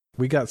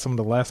we got some of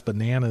the last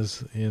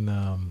bananas in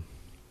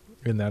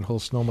that whole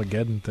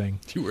Snowmageddon thing.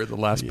 You were the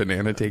last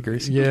banana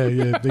takers.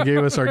 Yeah. They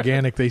gave us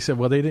organic. They said,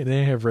 well, they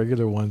didn't have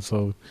regular ones,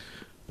 so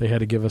they had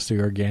to give us the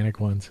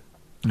organic ones.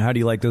 How do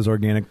you like those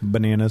organic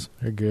bananas?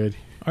 They're good.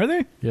 Are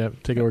they? Yeah,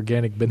 take an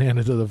organic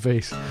banana to the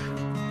face.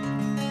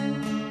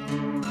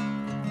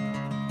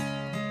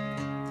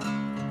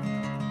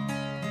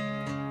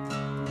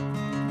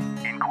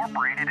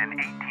 Incorporated in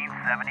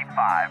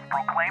 1875,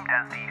 proclaimed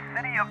as the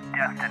City of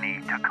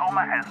Destiny,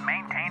 Tacoma has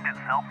maintained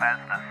itself as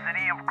the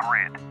City of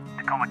Grit.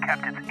 Tacoma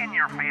kept its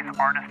in-your-face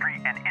artistry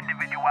and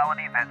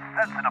individuality that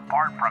sets it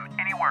apart from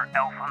anywhere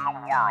else in the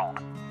world.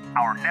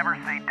 Our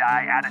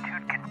never-say-die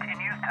attitude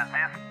continues to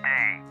this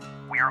day.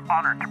 We are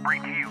honored to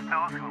bring to you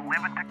those who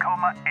live in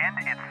Tacoma and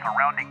its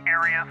surrounding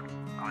areas,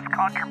 whose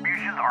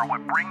contributions are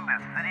what bring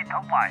this city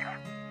to life.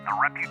 The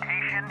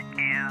reputation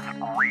is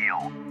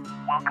real.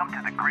 Welcome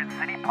to the Grit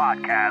City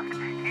Podcast.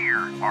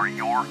 Here are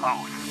your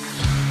hosts.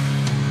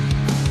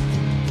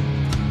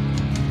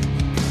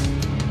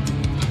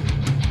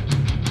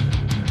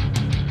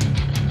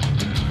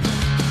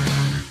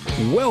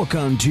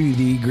 Welcome to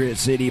the Grit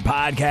City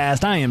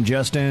Podcast. I am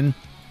Justin.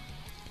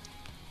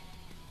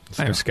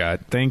 I'm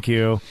Scott. Thank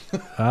you.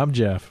 I'm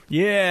Jeff.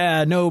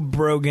 Yeah, no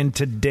Brogan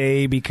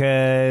today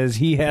because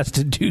he has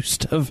to do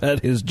stuff at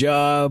his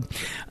job.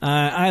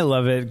 I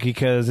love it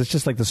because it's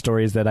just like the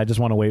stories that I just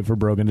want to wait for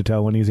Brogan to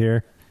tell when he's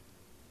here.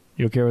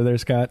 You okay over there,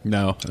 Scott?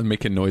 No, I'm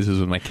making noises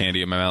with my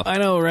candy in my mouth. I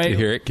know, right? Do you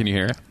hear it? Can you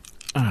hear it?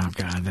 Oh,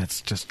 God, that's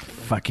just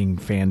fucking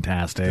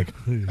fantastic.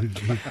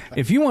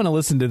 If you want to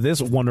listen to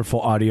this wonderful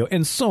audio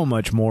and so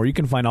much more, you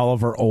can find all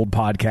of our old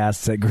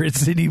podcasts at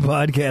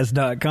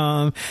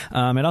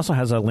gritcitypodcast.com. It also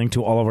has a link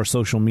to all of our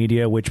social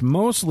media, which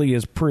mostly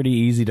is pretty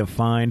easy to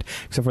find,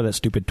 except for that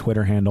stupid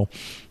Twitter handle.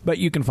 But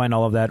you can find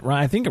all of that,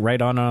 I think,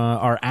 right on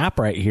our app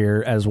right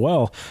here as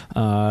well.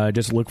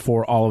 Just look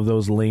for all of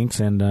those links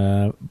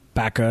and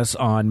back us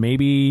on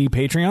maybe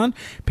Patreon,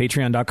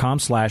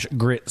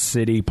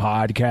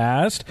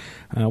 patreon.com/gritcitypodcast.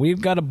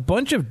 We've got a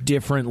bunch of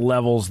different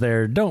levels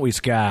there, don't we,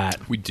 Scott?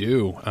 We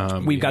do.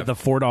 We've got the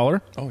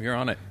 $4. Oh, you're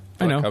on it.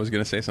 I know. I was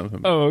going to say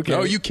something. Oh, okay.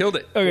 Oh, you killed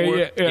it. Okay, 4,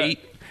 yeah. 8.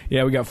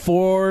 Yeah, we got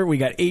 $4, we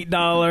got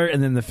 $8,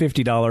 and then the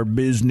 $50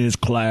 business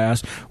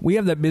class. We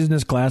have that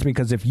business class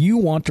because if you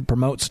want to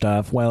promote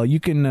stuff, well, you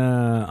can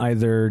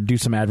either do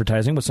some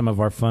advertising with some of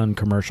our fun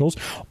commercials,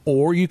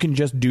 or you can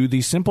just do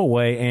the simple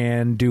way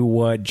and do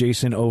what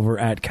Jason over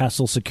at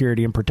Castle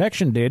Security and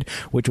Protection did,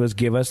 which was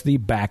give us the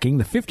backing,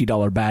 the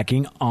 $50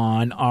 backing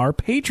on our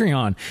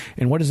Patreon.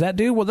 And what does that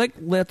do? Well,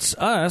 that lets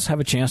us have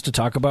a chance to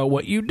talk about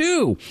what you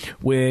do,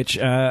 which,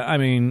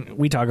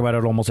 we talk about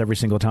it almost every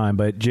single time,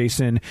 but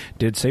Jason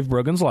did save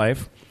Brogan's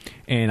life,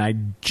 and I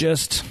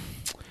guess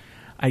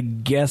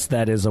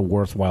that is a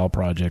worthwhile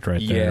project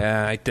right there.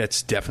 Yeah,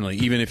 that's definitely.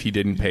 Even if he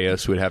didn't pay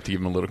us, we'd have to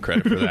give him a little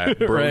credit for that.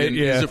 Brogan Right,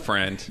 yeah. is a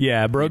friend.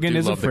 Yeah, Brogan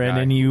is a friend,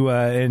 and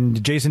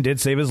and Jason did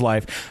save his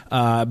life.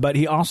 But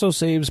he also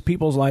saves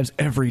people's lives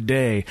every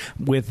day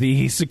with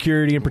the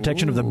security and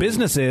protection of the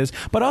businesses.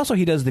 But also,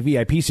 he does the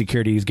VIP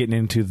security. He's getting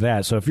into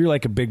that. So if you're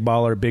like a big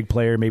baller, big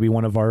player, maybe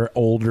one of our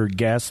older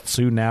guests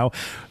who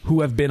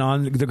have been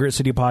on the Grit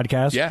City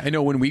Podcast. Yeah, I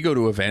know when we go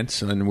to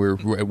events and we're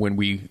pulling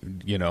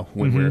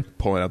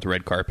out the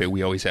red carpet,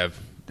 we always have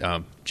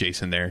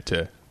Jason there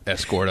to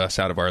escort us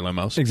out of our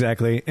limos.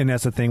 Exactly. And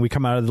that's the thing. We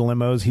come out of the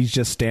limos. He's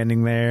just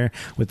standing there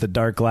with the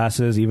dark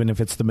glasses, even if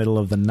it's the middle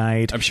of the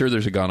night. I'm sure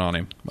there's a gun on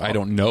him. I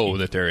don't know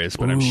that there is,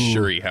 but I'm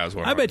sure he has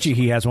one. I bet you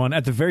he has one.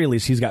 At the very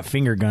least, he's got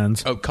finger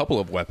guns. A couple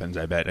of weapons,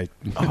 I bet. A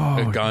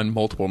gun,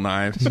 multiple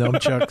knives.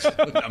 Nunchucks.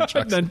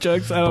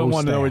 Nunchucks. I don't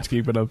want to know where he's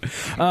keeping them.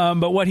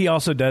 But what he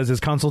also does is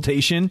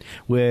consultation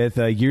with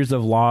years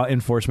of law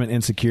enforcement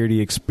and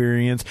security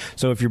experience.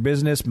 So if your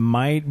business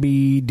might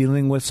be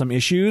dealing with some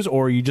issues,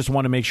 or you just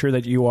want to make sure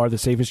that you are the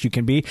safest you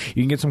can be,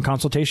 you can get some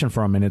consultation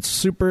from him, and it's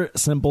super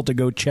simple to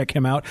go check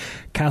him out.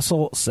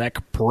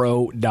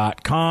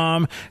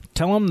 CastleSecPro.com.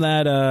 Tell him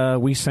that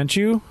we sent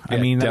you. Yeah,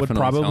 that would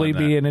probably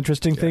be an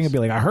interesting thing. It'd be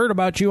like, I heard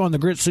about you on the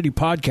Grit City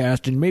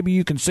Podcast, and maybe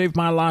you can save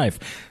my life.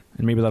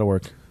 And maybe that'll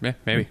work. Yeah,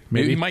 maybe.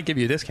 He might give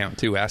you a discount,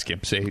 too. Ask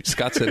him. Say,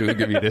 Scott said he would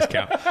give you a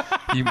discount.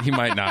 He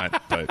might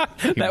not, but...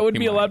 That would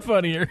be a lot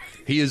funnier.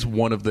 He is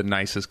one of the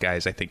nicest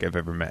guys I think I've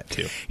ever met,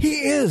 too.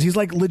 He is. He's,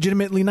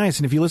 legitimately nice.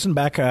 And if you listen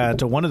back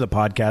to one of the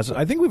podcasts,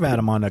 I think we've had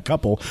him on a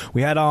couple.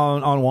 We had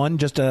on one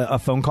just a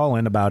phone call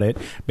in about it,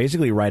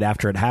 basically right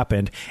after it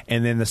happened.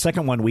 And then the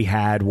second one we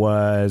had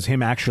was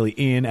him actually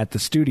in at the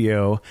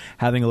studio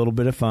having a little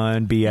bit of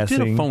fun, BSing. He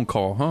did a phone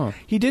call, huh?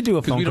 He did do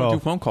a phone call. Because we don't do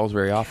phone calls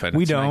very often.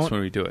 We it's don't. Nice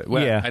when we do it.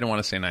 Well, yeah. I don't want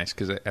to say nice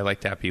because I like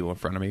to have people in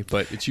front of me,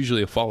 but it's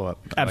usually a follow-up.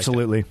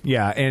 Absolutely.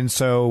 Yeah. And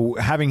so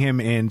having him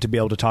in to be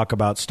able to talk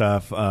about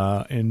stuff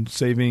and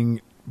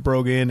saving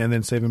Brogan and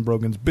then saving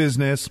Brogan's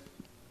business,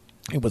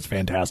 it was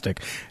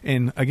fantastic.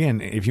 And again,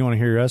 if you want to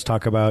hear us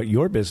talk about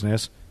your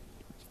business,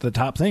 the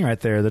top thing right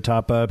there, the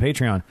top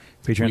Patreon,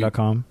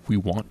 patreon.com. We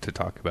want to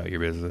talk about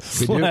your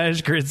business.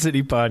 / Grit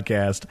City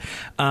Podcast.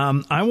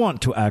 I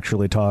want to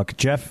actually talk.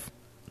 Jeff,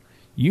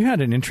 you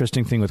had an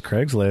interesting thing with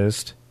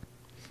Craigslist.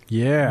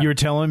 Yeah. You were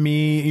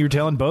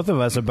telling both of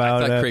us I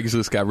about. thought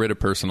Craigslist got rid of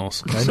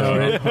personals. I know,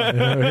 right?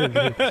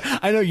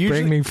 I know.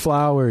 Usually, Bring me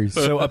flowers.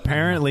 so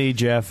apparently,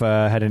 Jeff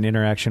had an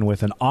interaction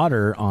with an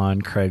otter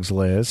on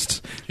Craigslist.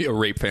 A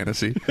rape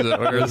fantasy. Is that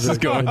where this is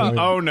going?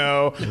 Oh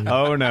no!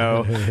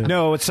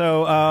 No.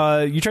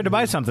 So you tried to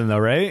buy something though,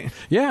 right?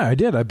 Yeah, I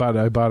did. I bought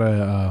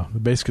a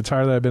bass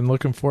guitar that I've been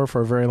looking for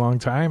a very long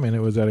time, and it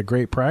was at a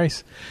great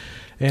price.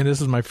 And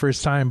this is my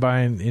first time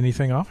buying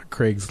anything off of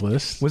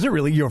Craigslist. Was it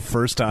really your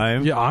first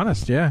time? Yeah,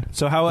 honest, yeah.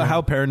 So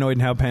how paranoid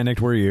and how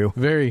panicked were you?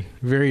 Very,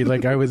 very.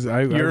 Like I was. You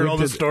heard all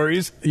the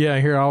stories? Yeah,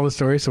 I hear all the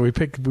stories. So we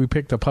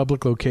picked a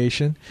public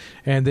location,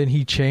 and then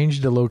he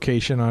changed the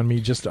location on me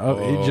just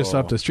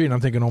up the street. And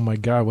I'm thinking, oh my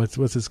god, what's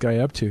this guy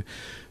up to?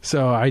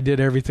 So I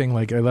did everything.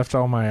 Like I left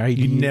all my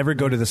ID. You never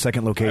go to the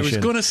second location. I was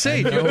going to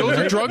say, dude, those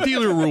are drug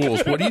dealer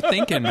rules. What are you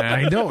thinking,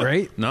 man? I know,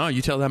 right? No,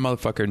 you tell that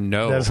motherfucker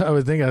no. That's what I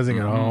was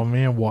thinking. Oh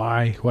man,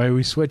 why? Why are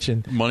we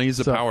switching? Money is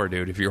the power,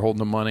 dude. If you're holding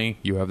the money,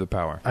 you have the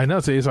power. I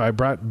know. So I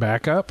brought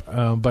backup,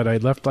 but I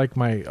left like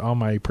all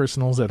my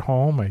personals at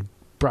home. I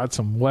brought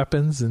some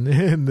weapons and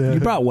you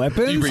brought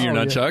weapons. You bring your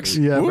nunchucks.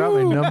 Yeah, I brought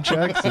my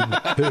nunchucks and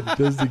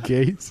just in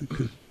case.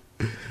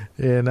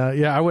 And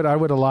I would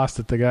have lost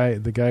it.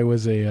 The guy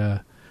was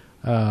a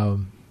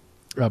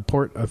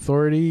Port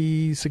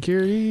Authority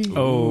security.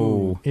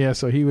 Oh, yeah.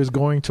 So he was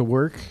going to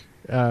work,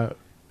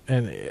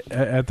 and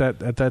at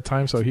that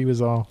time, so he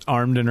was all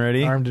armed and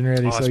ready. Oh,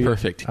 that's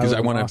perfect. Because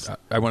I want to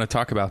to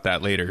talk about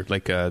that later,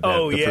 like the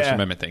First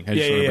Amendment thing. I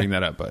just want to bring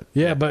that up, but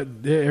but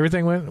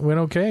everything went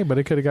okay, but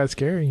it could have got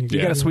scary.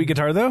 You got a sweet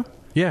guitar though.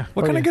 Yeah.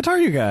 What kind of guitar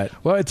you got?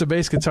 Well, it's a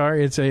bass guitar.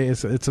 It's a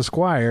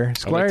Squire.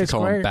 I like to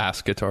call them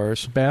bass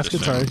guitars. Bass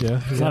guitars,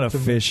 yeah. It's not a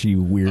fish,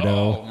 you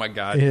weirdo. Oh my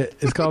god!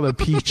 It's called a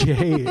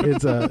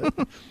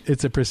PJ.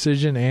 It's a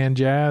precision and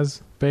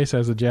jazz bass.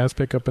 Has a jazz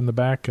pickup in the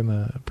back and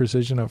the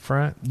precision up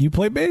front. You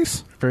play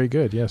bass? Very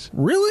good. Yes.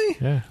 Really?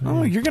 Yeah.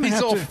 Oh, you're gonna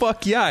have to.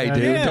 Fuck yeah, I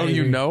do. Yeah, Don't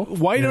you know?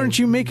 Why aren't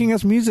you making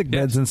us music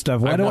beds and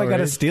stuff? Why do I got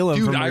to steal them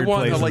dude, from weird I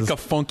want places? like a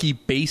funky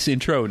bass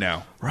intro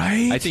now.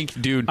 Right? I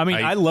think, dude. I mean,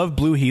 I love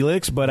Blue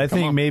Helix, but I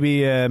think maybe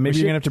you're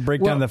gonna have to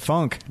break down the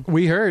funk.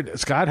 We heard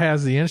Scott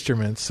has the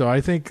instruments, so I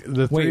think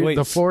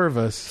the four of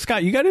us.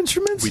 Scott, you got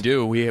instruments? We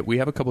do. We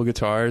have a couple of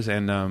guitars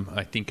and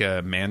I think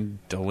a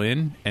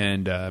mandolin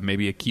and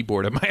maybe a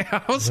keyboard at my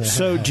house.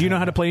 So, do you know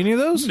how to play any of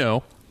those?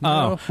 No.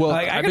 Oh, well,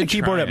 I got a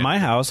keyboard at my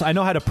house. I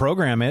know how to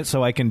program it,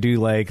 so I can do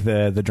like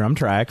the drum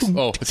tracks.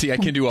 Oh, see, I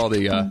can do all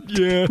the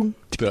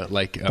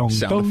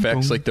sound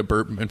effects, like the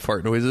burp and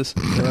fart noises.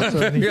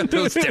 Get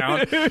those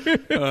down.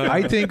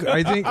 I think.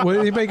 What,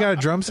 anybody got a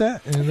drum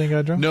set? Anything got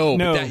a drum? No.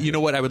 But you know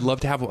what? I would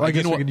love to have. I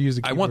guess we could use.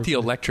 I want the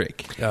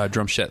electric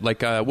drum set.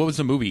 Like what was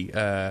the movie?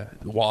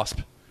 Wasp.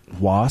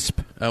 Wasp?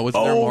 Was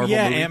there a Marvel movie?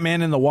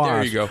 Ant-Man and the Wasp.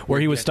 There you go.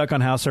 Where he was stuck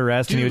on house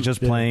arrest and he was just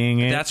playing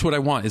it. That's what I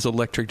want, is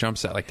electric drum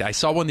set like that. I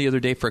saw one the other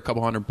day for a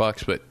couple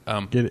 $100, but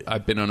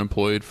I've been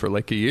unemployed for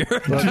like a year.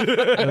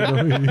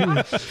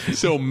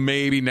 So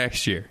maybe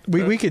next year.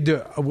 We could do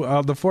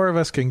it. The four of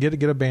us can get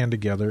a band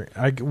together.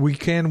 We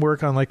can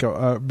work on like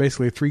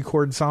basically a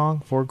 3-chord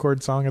song,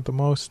 4-chord song at the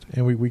most,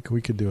 and we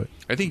could do it.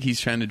 I think he's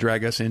trying to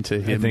drag us into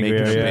him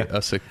making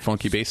us a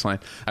funky bass line.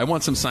 I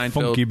want some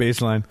Seinfeld funky bass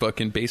line.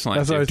 Fucking bass line.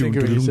 That's what I was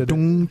thinking when you said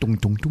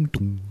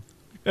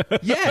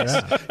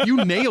Yes,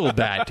 you nailed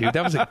that, dude.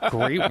 That was a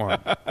great one.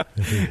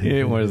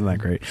 It wasn't that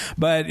great,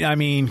 but I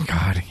mean,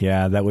 God,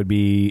 yeah, that would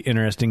be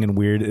interesting and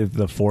weird if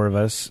the four of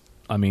us.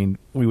 I mean,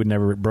 Brogan would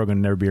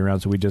never be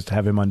around, so we just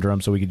have him on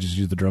drums so we could just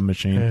use the drum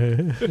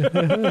machine.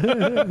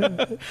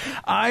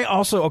 I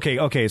also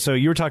okay. So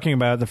you were talking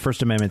about the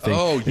First Amendment thing.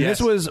 Oh, yes. And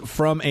this was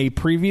from a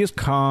previous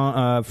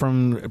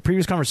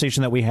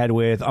conversation that we had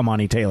with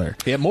Amani Taylor.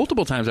 Yeah,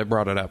 multiple times I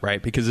brought it up,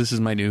 right? Because this is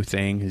my new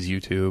thing, is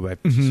YouTube.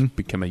 I've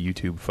become a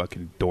YouTube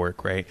fucking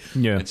dork, right?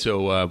 Yeah. And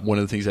so one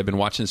of the things I've been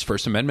watching is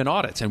First Amendment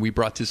audits, and we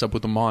brought this up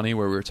with Amani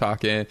where we were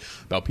talking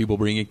about people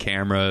bringing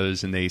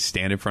cameras and they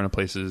stand in front of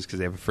places because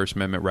they have a First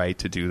Amendment right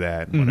to do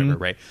that. Whatever,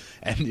 right?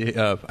 And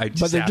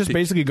but they're just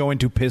basically going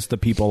to piss the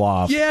people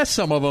off. Yeah,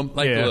 some of them.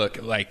 Look,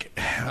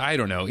 I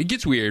don't know. It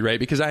gets weird, right?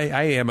 Because I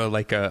am a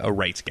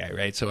rights guy,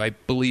 right? So I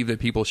believe that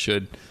people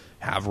should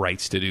have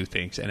rights to do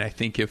things, and I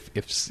think if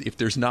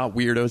there's not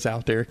weirdos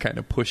out there kind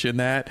of pushing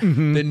that,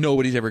 then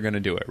nobody's ever going to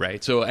do it,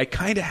 right? So I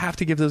kind of have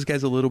to give those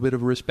guys a little bit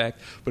of respect,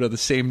 but on the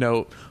same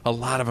note, a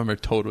lot of them are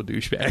total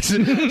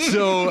douchebags.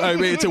 So I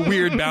mean, it's a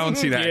weird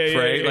balancing act,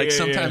 right?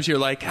 Sometimes you're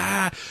like,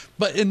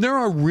 and there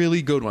are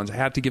really good ones. I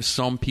have to give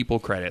some people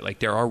credit. Like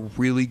there are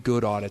really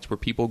good audits where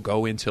people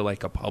go into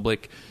like a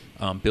public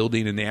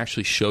building and they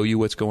actually show you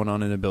what's going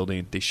on in the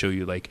building. They show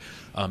you like,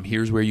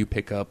 here's where you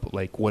pick up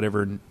like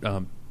whatever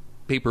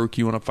paperwork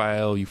you want to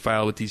file, you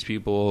file with these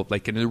people,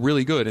 like, and they're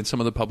really good. And some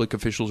of the public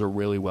officials are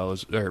really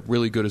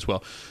good as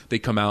well. They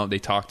come out, they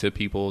talk to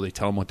people, they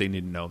tell them what they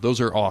need to know. Those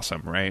are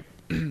awesome, right?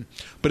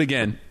 But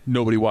again,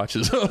 nobody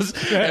watches those.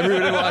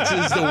 Everybody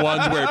watches the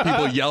ones where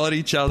people yell at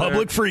each other.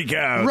 Public freak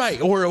out.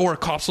 Right. Or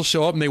cops will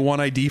show up and they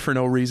want ID for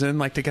no reason.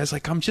 Like the guy's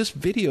like, I'm just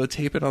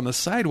videotaping on the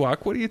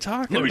sidewalk. What are you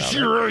talking about? Let me see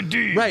your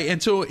ID. Right.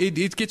 And so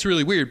it gets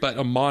really weird. But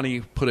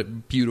Amani put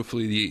it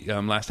beautifully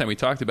the last time we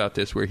talked about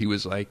this, where he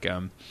was like,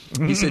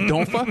 he said,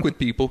 don't fuck with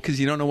people because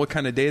you don't know what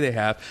kind of day they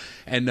have.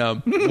 And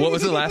what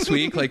was it last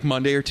week? Like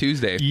Monday or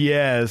Tuesday?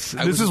 Yes.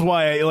 This is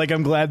why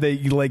I'm glad that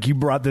you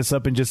brought this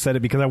up and just said it,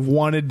 because I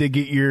wanted to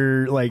get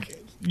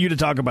you to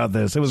talk about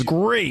this. It was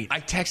great.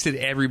 I texted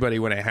everybody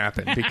when it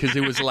happened because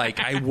it was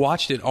like I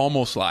watched it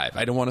almost live.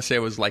 I don't want to say it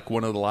was like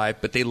one of the live,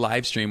 but they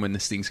live stream when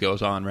this thing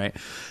goes on, right?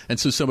 And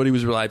so somebody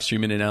was live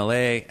streaming in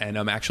LA, and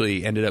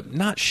actually ended up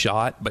not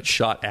shot, but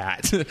shot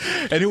at.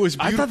 And it was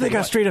beautiful. I thought they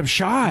got straight up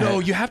shot. No,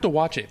 you have to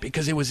watch it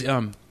because it was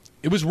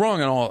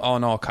wrong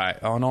on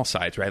all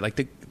sides, right? Like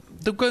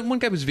the one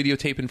guy was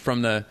videotaping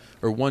from the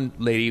one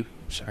lady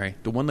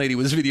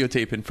was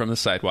videotaping from the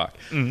sidewalk.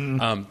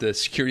 Mm-hmm. The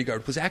security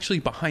guard was actually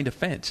behind a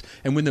fence,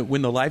 and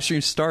when the live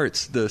stream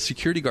starts, the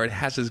security guard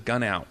has his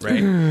gun out,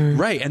 right?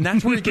 Right, and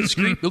that's where it gets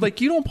creepy. Like,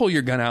 you don't pull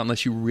your gun out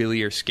unless you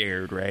really are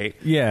scared, right?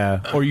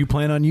 Yeah, or you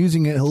plan on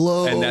using it.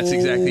 Hello, and that's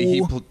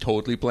exactly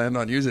totally planned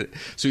on using it.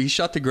 So he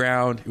shot the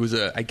ground. It was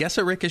I guess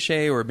a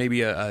ricochet or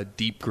maybe a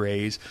deep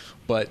graze.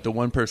 But the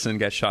one person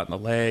got shot in the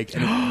leg,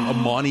 and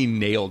Amani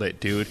nailed it,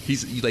 dude.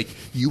 He's like,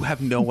 you have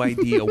no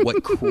idea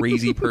what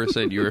crazy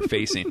person you're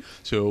facing.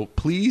 So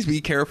please be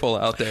careful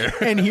out there.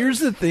 And here's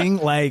the thing,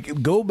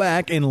 like, go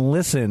back and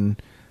listen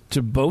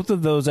to both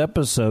of those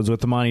episodes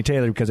with Amani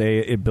Taylor, because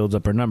it builds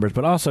up our numbers,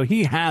 but also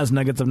he has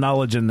nuggets of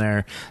knowledge in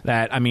there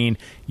that, I mean,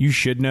 you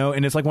should know.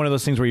 And it's like one of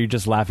those things where you're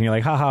just laughing, you're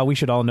like, haha, we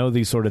should all know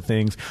these sort of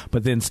things,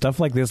 but then stuff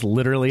like this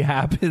literally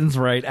happens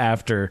right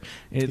after.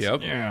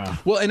 Yeah.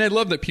 Well, and I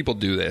love that people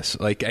do this.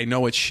 Like, I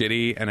know it's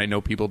shitty and I know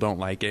people don't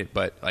like it,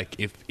 but like,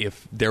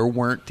 if there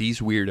weren't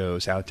these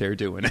weirdos out there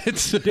doing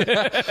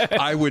it,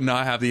 I would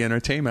not have the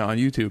entertainment on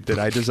YouTube that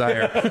I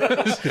desire.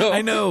 So,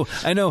 I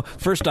know.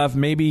 First off,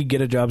 maybe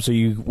get a job so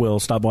you will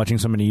stop watching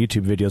so many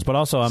YouTube videos, but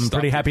also I'm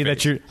pretty happy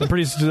that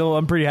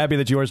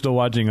you are still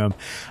watching them.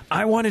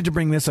 I wanted to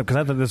bring this up because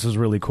I thought this was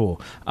really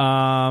cool.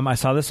 I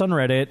saw this on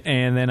Reddit,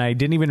 and then I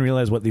didn't even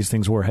realize what these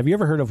things were. Have you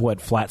ever heard of what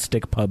Flat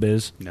Stick Pub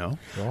is? No.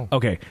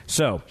 Okay,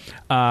 so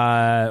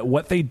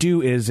what they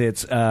do is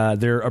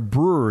they're a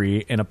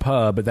brewery and a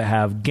pub that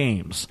have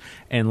games,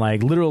 and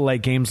like literal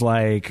like games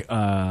like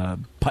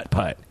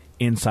putt-putt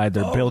inside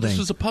their building. This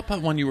was a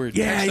putt-putt one you were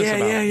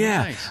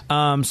yeah.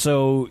 Nice.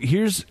 So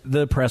here's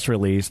the press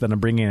release that I'm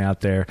bringing out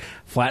there.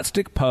 Flat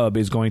Stick Pub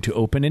is going to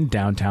open in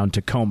downtown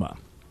Tacoma.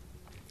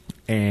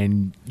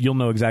 And you'll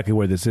know exactly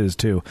where this is,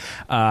 too.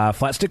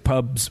 Flat Stick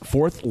Pub's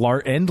fourth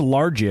and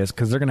largest,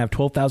 because they're going to have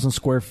 12,000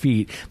 square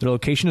feet. Their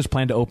location is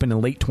planned to open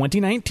in late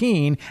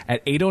 2019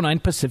 at 809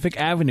 Pacific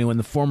Avenue in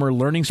the former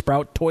Learning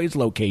Sprout Toys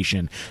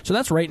location. So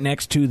that's right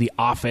next to the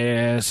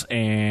office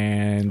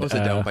and... Was it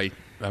down by...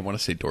 I want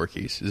to say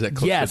Dorky's. Is that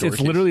close to Dorky's? Yes, it's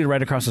literally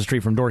right across the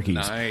street from Dorky's.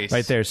 Nice.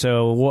 Right there.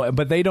 So,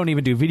 but they don't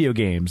even do video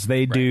games.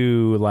 They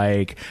do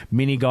like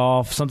mini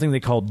golf, something they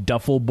call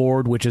duffel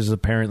board, which is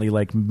apparently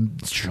like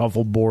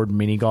shuffleboard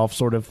mini golf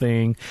sort of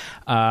thing.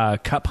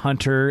 Cup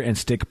hunter and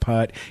stick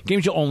putt.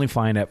 Games you'll only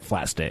find at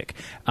Flat Stick.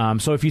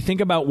 So if you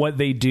think about what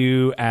they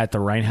do at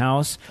the Rhine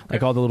House,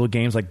 like all the little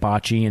games like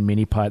bocce and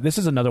mini putt, this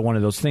is another one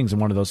of those things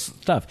and one of those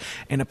stuff.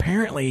 And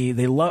apparently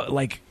they love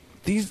like...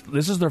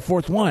 This is their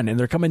fourth one, and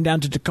they're coming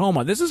down to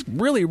Tacoma. This is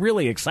really,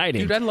 really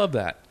exciting. Dude, I love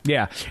that.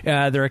 Yeah.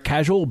 They're a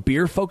casual,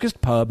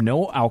 beer-focused pub,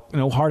 no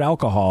hard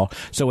alcohol.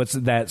 So it's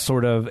that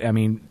sort of, I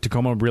mean,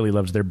 Tacoma really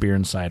loves their beer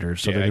and cider.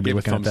 So they're going to be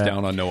looking at that. Thumbs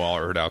down on no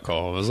hard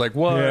alcohol. I was like,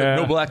 what? Yeah.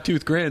 No black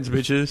tooth grins,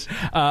 bitches.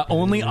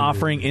 Only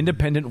offering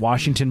independent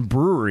Washington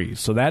breweries.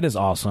 So that is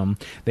awesome.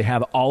 They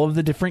have all of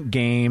the different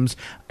games,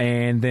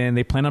 and then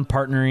they plan on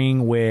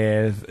partnering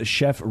with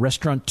chef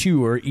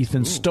restaurateur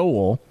Ethan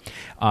Stowell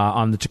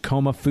on the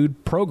Tacoma food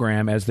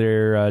program as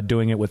they're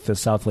doing it with the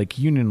South Lake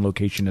Union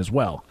location as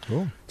well.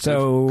 Cool.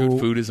 So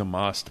good food is a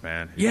must,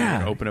 man. If yeah. you're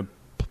gonna open a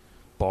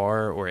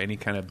bar or any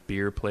kind of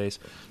beer place,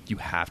 you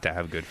have to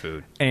have good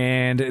food.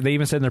 And they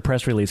even said in their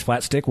press release,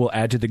 Flat Stick will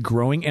add to the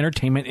growing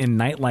entertainment and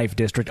nightlife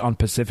district on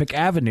Pacific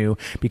Avenue,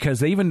 because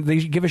they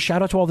give a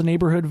shout out to all the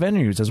neighborhood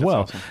venues as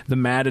well. Awesome. The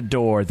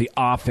Matador, the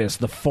Office,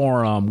 the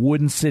Forum,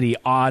 Wooden City,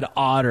 Odd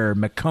Otter,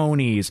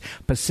 McConey's,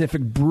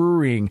 Pacific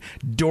Brewing,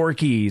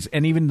 Dorky's,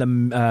 and even the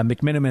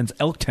McMiniman's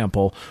Elk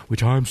Temple,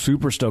 which I'm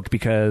super stoked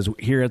because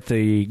here at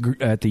the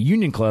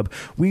Union Club,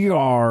 we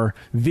are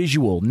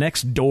visual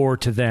next door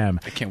to them.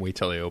 I can't wait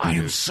till they open. I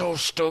am so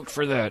stoked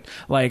for that.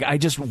 Like, I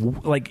just,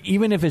 like,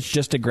 even if it's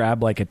just to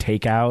grab, like, a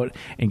takeout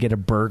and get a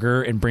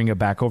burger and bring it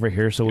back over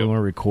here so we want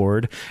to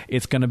record,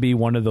 it's going to be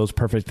one of those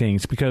perfect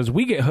things, because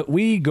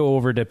we go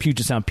over to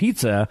Puget Sound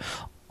Pizza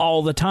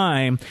all the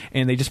time,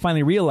 and they just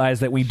finally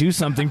realized that we do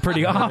something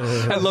pretty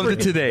awesome. I loved it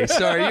today.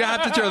 Sorry, you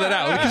have to throw that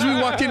out because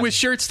we walked in with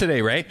shirts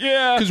today, right?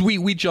 Yeah. Because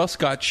we just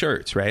got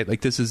shirts, right? Like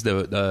this is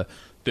the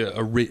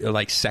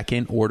like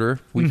second order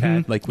we've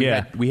had. Like we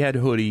had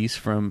hoodies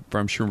from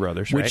Shroom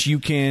Brothers, right? Which you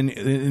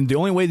can. The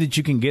only way that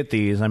you can get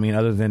these, I mean,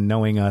 other than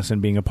knowing us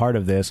and being a part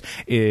of this,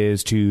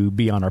 is to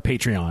be on our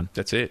Patreon.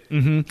 That's it.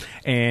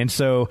 And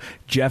so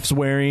Jeff's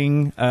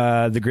wearing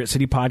the Grit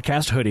City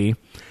Podcast hoodie.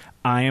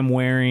 I am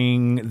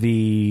wearing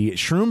the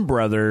Shroom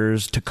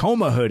Brothers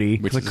Tacoma hoodie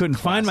because I couldn't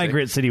find my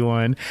Grit City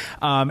one.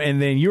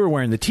 And then you were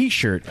wearing the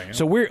T-shirt.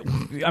 So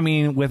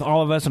with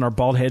all of us and our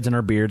bald heads and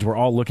our beards, we're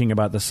all looking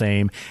about the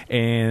same.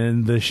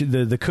 And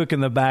the cook in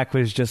the back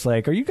was just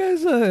like, "Are you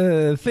guys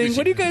a thing?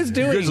 What are you guys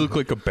doing? You guys look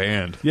like a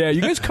band. Yeah, you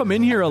guys come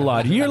in here a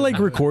lot. You're like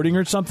recording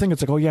or something.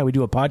 It's like, oh yeah, we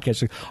do a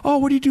podcast. Like, oh,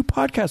 what do you do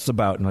podcasts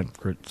about? And like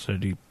Grit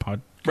City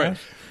Podcast. Right.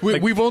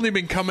 We've only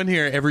been coming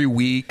here every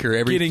week or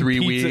every 3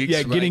 weeks.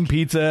 Yeah, getting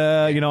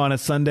pizza, on a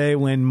Sunday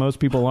when most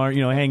people aren't,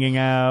 hanging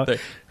out.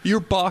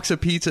 Your box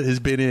of pizza has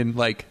been in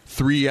like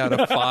 3 out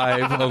of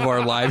 5 of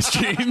our live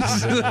streams.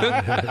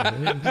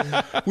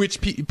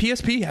 Which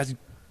PSP has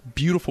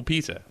beautiful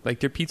pizza. Like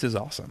their pizza's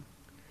awesome.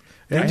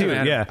 They do, I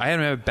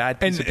haven't had a bad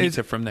piece of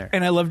pizza from there.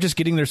 And I love just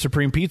getting their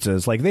Supreme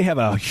pizzas. Like, they have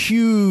a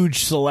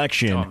huge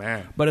selection. Oh,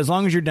 man. But as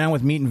long as you're down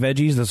with meat and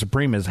veggies, the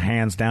Supreme is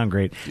hands down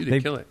great. Dude,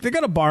 they kill it. They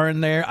got a bar in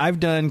there. I've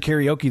done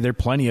karaoke there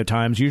plenty of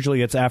times.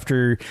 Usually it's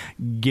after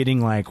getting,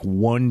 like,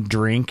 one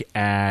drink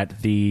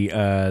at the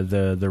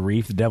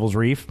Reef, the Devil's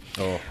Reef.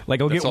 Oh,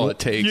 like, that's all it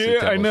takes.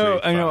 Yeah, I know.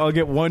 I'll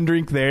get one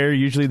drink there,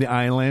 usually the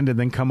island, and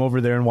then come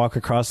over there and walk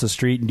across the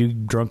street and do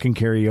drunken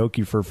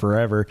karaoke for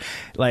forever.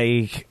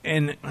 Like,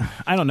 and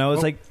I don't know.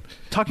 It's like...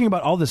 Talking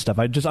about all this stuff,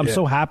 I'm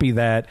so happy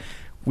that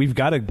we've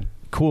got a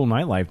cool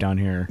nightlife down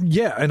here.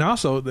 Yeah, and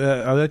also,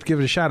 I'd like to give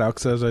it a shout out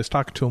because as I was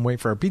talking to them waiting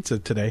for our pizza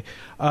today,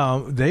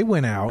 they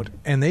went out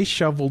and they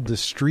shoveled the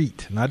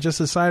street, not just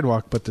the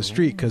sidewalk, but the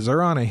street because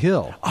they're on a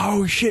hill.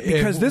 Oh, shit,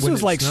 because this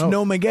was like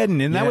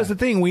Snowmageddon, and that was the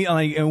thing.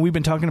 We've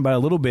been talking about it a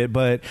little bit,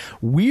 but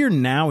we're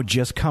now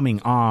just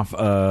coming off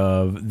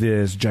of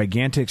this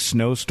gigantic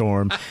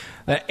snowstorm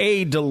that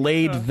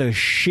delayed the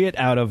shit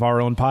out of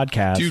our own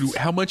podcast. Dude,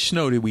 how much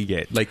snow did we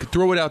get? Like,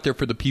 throw it out there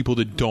for the people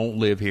that don't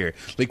live here.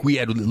 Like, we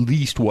had at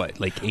least what,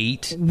 like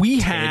 8?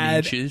 We 10 had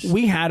inches?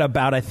 We had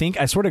about, I think,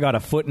 I sort of got a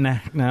foot and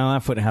a, no, not a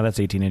foot and a half. That's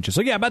 18 inches.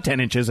 So yeah, about 10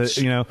 inches. At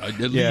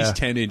least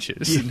 10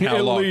 inches. And how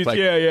at long? Least, like,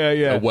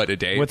 yeah. What, a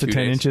day? What's a 10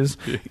 days? inches?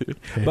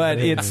 But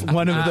it's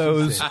one of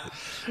those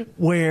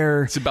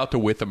where it's about the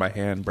width of my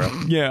hand, bro.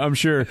 Yeah, I'm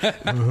sure.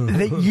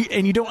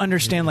 And you don't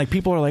understand. Like,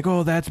 people are like,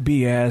 "Oh, that's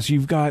BS."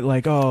 You've got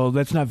like, "Oh,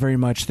 that's not very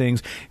much."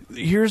 Things.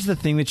 Here's the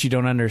thing that you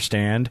don't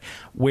understand: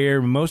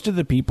 where most of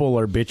the people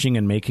are bitching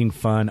and making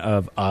fun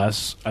of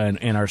us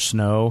and our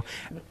snow,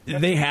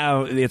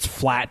 it's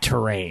flat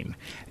terrain.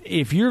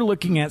 If you're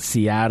looking at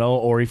Seattle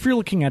or if you're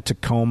looking at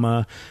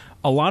Tacoma,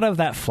 a lot of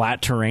that flat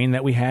terrain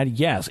that we had,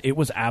 yes, it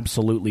was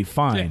absolutely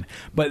fine. Yeah.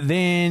 But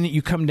then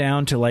you come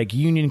down to like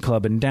Union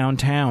Club and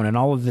downtown and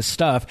all of this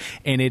stuff,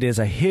 and it is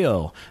a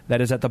hill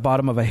that is at the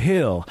bottom of a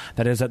hill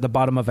that is at the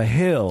bottom of a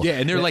hill. Yeah,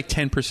 and they're like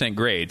 10%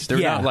 grades. They're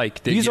not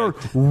like these are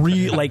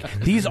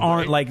these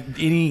aren't like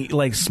any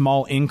like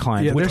small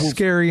inclines. Yeah, they're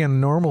scary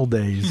in normal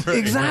days.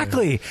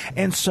 Exactly.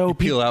 And so you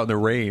peel out in the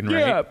rain, right?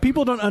 Yeah,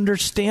 people don't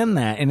understand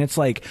that, and it's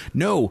like,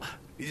 no,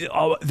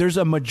 there's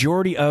a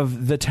majority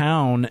of the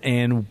town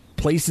and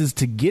places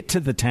to get to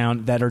the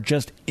town that are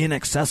just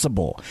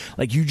inaccessible.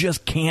 Like, you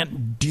just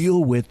can't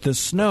deal with the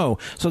snow.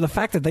 So the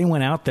fact that they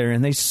went out there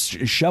and they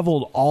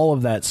shoveled all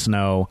of that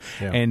snow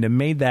and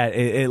made that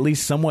at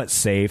least somewhat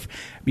safe,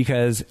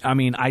 because I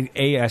mean,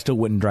 I still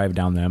wouldn't drive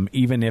down them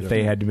even if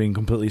they had been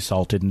completely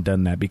salted and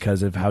done that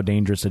because of how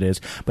dangerous it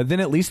is. But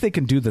then at least they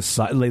can do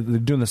they're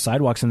doing the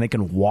sidewalks and they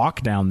can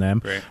walk down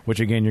them,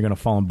 which again, you're going to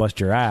fall and bust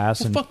your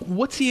ass. Well,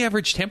 what's the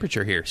average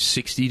temperature here?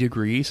 60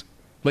 degrees?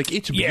 Like,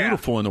 it's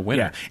beautiful in the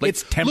winter. Yeah. Like,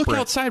 it's temperate. Look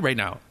outside right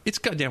now. It's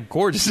goddamn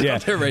gorgeous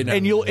out there right now.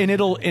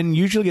 And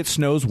usually it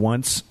snows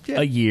once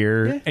a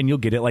year, and you'll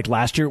get it. Like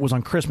last year, it was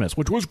on Christmas,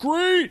 which was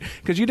great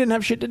because you didn't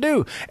have shit to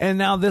do. And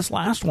now this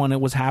last one, it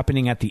was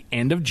happening at the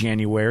end of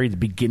January, the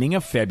beginning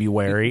of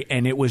February,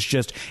 and it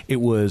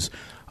was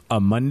a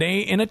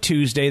Monday and a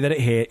Tuesday that it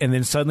hit, and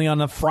then suddenly on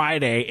a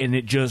Friday, and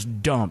it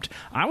just dumped.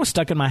 I was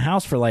stuck in my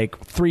house for like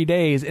 3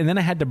 days, and then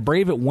I had to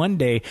brave it one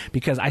day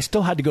because I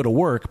still had to go to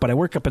work, but I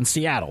work up in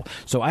Seattle.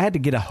 So I had to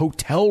get a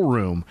hotel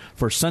room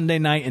for Sunday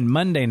night and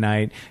Monday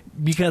night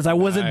because I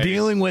wasn't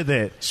dealing with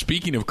it.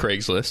 Speaking of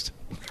Craigslist.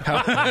 No,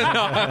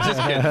 I'm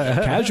just kidding.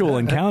 Casual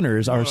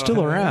encounters are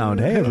still around.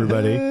 Hey,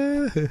 everybody.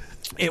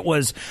 It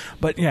was,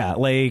 but yeah,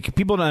 like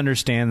people don't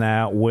understand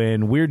that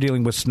when we're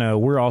dealing with snow,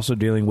 we're also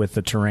dealing with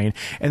the terrain.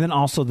 And then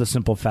also the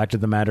simple fact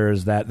of the matter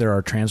is that there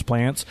are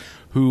transplants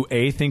who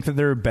A, think that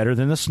they're better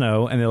than the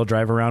snow and they'll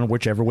drive around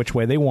which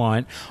way they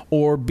want,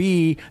 or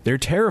B, they're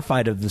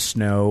terrified of the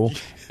snow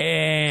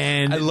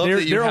and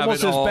they're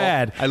almost as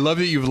bad. I love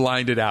that you've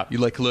lined it out.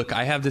 You're like, look,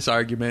 I have this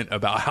argument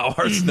about how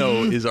our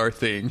snow is our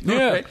thing.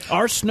 Yeah, right?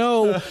 our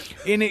snow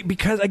in it,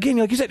 because again,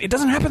 like you said, it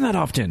doesn't happen that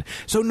often.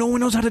 So no one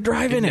knows how to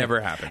drive in it. It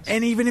never happens.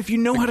 And even if you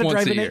know how to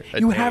drive in it,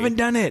 you haven't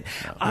done it.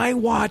 No. I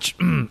watch,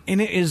 and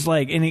it is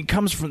like, and it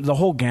comes from the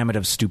whole gamut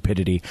of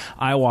stupidity.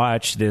 I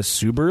watch this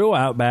Subaru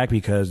Outback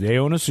because they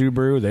own a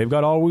Subaru. They've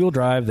got all-wheel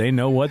drive. They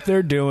know what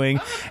they're doing.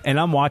 And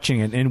I'm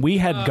watching it. And we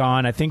had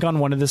gone, I think, on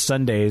one of the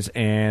Sundays,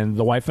 and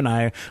the wife and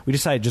I, we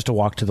decided just to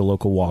walk to the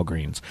local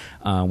Walgreens.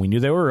 We knew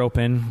they were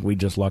open. We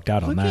just lucked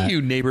out on that. Look at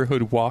you,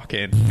 neighborhood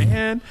walking,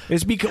 man.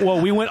 It's because, well,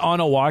 we went on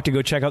a walk to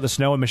go check out the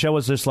snow, and Michelle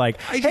was just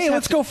like, "Hey,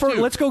 let's go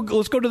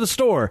to the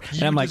store."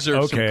 And I'm like,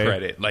 deserve "Okay." Some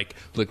credit. Like,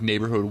 look,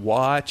 neighborhood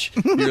watch.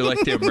 You're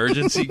like the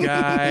emergency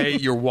guy.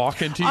 You're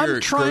walking to your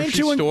grocery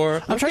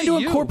store. I'm trying to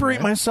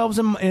incorporate myself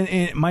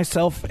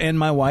and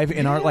my wife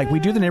in our, like, we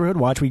do the neighborhood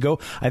watch. We go.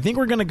 I think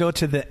we're going to go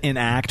to the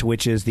Enact,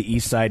 which is the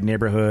East Side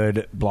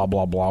neighborhood, blah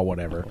blah blah,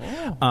 whatever.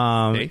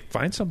 Hey,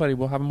 find somebody.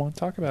 We'll have them on to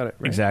talk about it.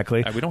 Right?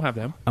 Exactly. We don't have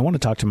them. I want to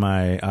talk to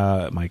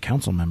my my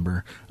council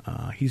member.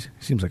 He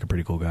seems like a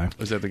pretty cool guy.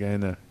 Was that the guy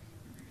in the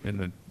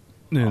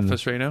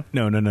office right now?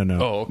 No.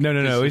 Oh, okay.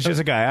 No. He's just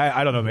a guy.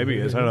 I don't know. Maybe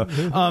he is. I don't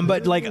know.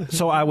 But like,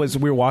 so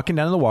we were walking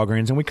down to the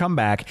Walgreens, and we come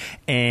back,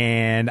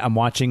 and I'm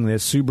watching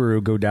this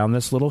Subaru go down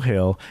this little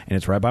hill, and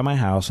it's right by my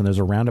house, and there's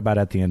a roundabout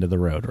at the end of the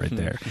road right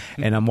there.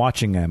 And I'm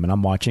watching them,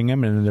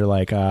 and they're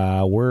like,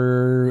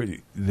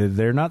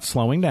 they're not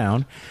slowing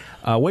down.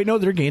 Wait, no,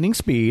 they're gaining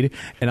speed.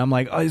 And I'm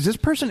like, is this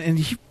person? And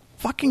he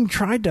fucking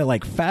tried to,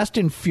 like, Fast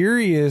and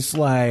Furious,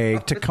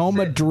 like,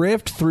 Tacoma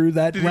drift through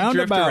that roundabout. Did he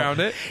drift around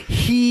it?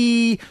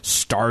 He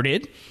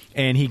started,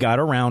 and he got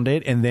around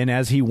it, and then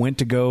as he went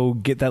to go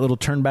get that little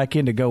turn back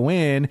in to go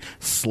in,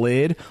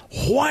 slid,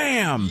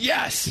 wham!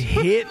 Yes!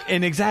 Hit,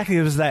 and exactly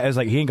it was that. It was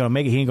like, he ain't gonna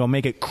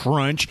make it,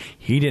 crunch.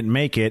 He didn't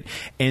make it,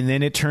 and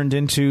then it turned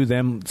into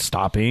them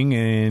stopping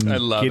and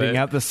getting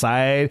out the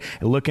side,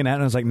 and looking at it,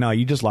 and I was like, no,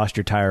 you just lost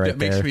your tire right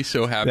there. That makes me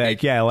so happy.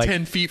 Like, yeah, like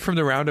 10 feet from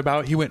the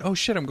roundabout, he went, oh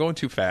shit, I'm going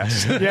too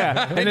fast.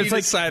 Yeah, and it's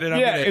like,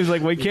 it was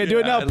like, well, you can't do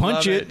it now.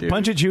 Punch it,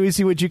 Chewy,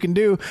 see what you can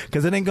do,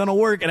 because it ain't gonna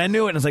work. And I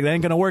knew it, and it's like, that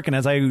ain't gonna work. And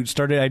as I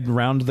started,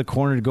 round the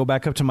corner to go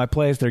back up to my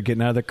place, they're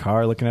getting out of the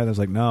car, looking at it. I was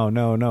like, no,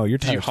 your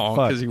tire's fucked.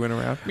 Because he went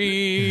around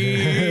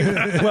me.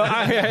 Well,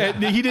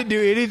 he didn't do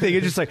anything.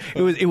 It's just like,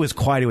 it was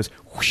quiet. It was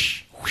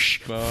whoosh,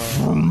 whoosh,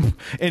 and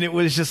it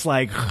was just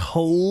like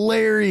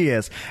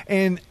hilarious.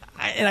 And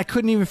I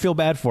couldn't even feel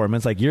bad for him.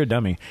 It's like, you're a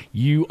dummy.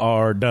 You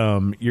are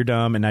dumb. You're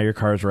dumb, and now your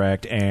car's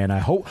wrecked. And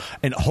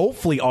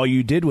hopefully all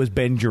you did was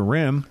bend your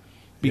rim.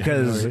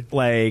 Because,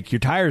 like, your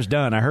tire's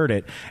done. I heard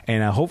it.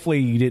 And hopefully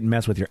you didn't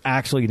mess with your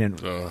axle. You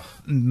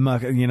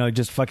didn't,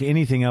 just fuck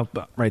anything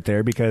up right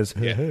there, because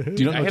you don't know what to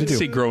do. I have to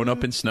say, growing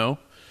up in snow,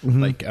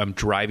 like,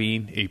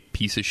 driving a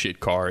piece of shit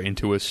car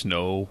into a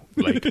snow,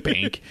 like,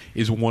 bank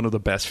is one of the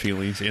best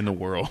feelings in the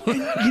world.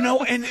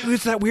 And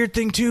it's that weird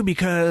thing, too,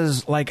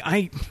 because, like,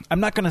 I'm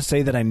not going to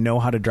say that I know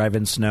how to drive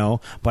in snow,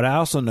 but I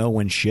also know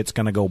when shit's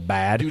going to go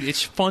bad. Dude,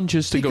 it's fun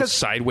just to go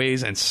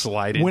sideways and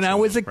slide into When I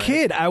was a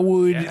kid, I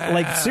would,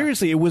 like,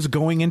 seriously, it was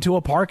going into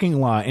a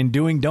parking lot and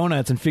doing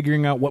donuts and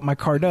figuring out what my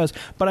car does.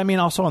 But, I mean,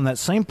 also on that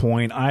same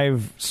point,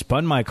 I've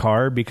spun my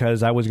car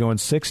because I was going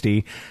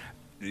 60.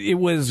 It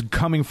was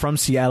coming from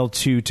Seattle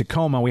to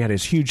Tacoma. We had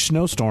this huge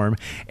snowstorm,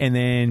 and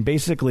then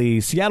basically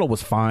Seattle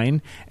was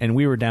fine, and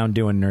we were down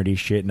doing nerdy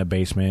shit in the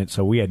basement,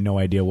 so we had no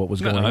idea what was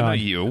going on. Not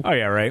you. Oh,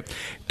 yeah, right.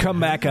 Come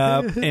back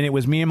up, and it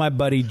was me and my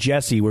buddy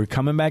Jesse. We're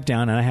coming back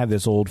down, and I have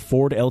this old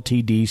Ford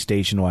LTD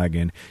station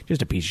wagon.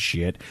 Just a piece of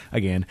shit,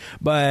 again.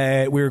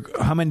 But we were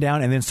humming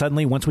down, and then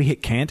suddenly, once we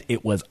hit Kent,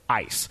 it was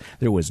ice.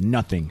 There was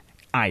nothing.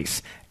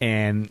 Ice.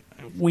 And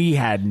we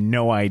had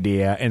no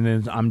idea. And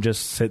then I'm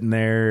just sitting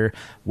there.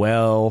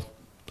 Well,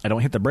 I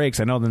don't hit the brakes.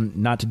 I know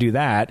not to do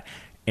that.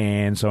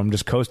 And so I'm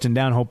just coasting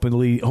down,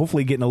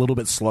 hopefully getting a little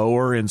bit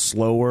slower and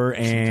slower.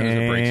 And sometimes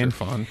the brakes are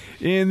fun.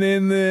 And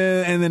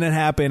then it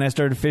happened. I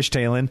started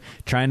fishtailing,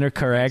 trying to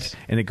correct,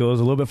 and it goes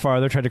a little bit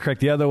farther. Tried to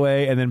correct the other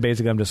way, and then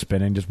basically I'm just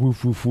spinning, just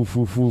woof, woof, woof,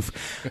 woof, woof.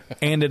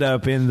 Ended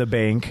up in the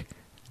bank.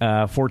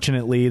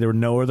 Fortunately, there were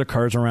no other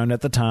cars around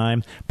at the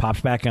time.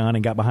 Popped back on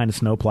and got behind a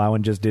snowplow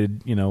and just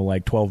did,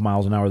 like 12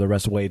 miles an hour the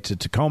rest of the way to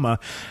Tacoma.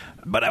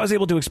 But I was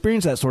able to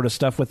experience that sort of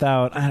stuff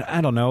without,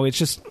 I don't know, it's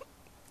just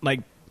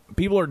like,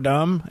 people are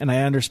dumb, and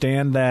I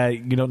understand that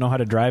you don't know how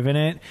to drive in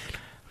it.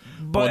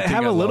 But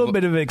have a little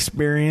bit of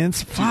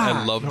experience. Dude,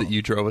 I love that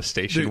you drove a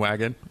station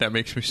wagon. That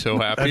makes me so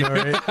happy.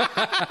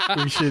 Right?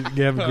 We should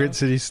have a Grid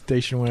City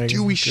station wagon.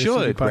 Dude, we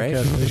should, right?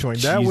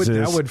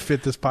 That would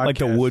fit this podcast. Like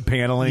the wood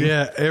paneling.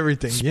 Yeah,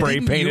 everything.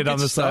 Spray painted on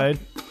the side.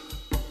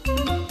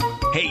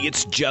 Hey,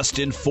 it's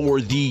Justin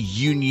for the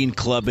Union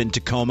Club in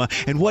Tacoma.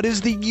 And what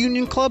is the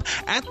Union Club?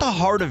 At the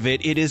heart of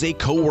it, it is a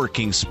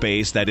co-working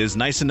space that is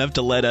nice enough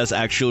to let us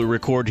actually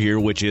record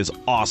here, which is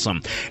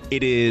awesome.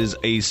 It is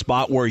a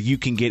spot where you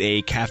can get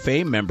a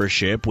cafe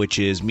membership, which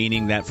is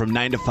meaning that from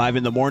 9 to 5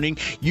 in the morning,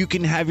 you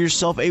can have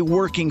yourself a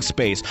working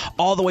space,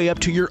 all the way up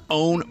to your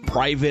own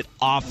private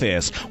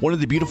office. One of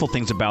the beautiful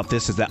things about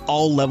this is that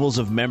all levels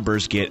of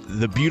members get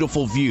the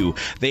beautiful view.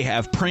 They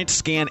have print,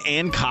 scan,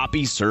 and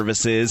copy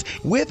services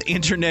with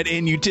internet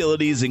and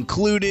utilities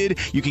included.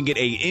 You can get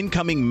a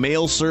incoming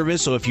mail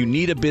service, so if you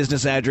need a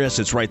business address,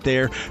 it's right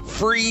there.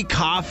 Free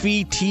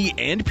coffee, tea,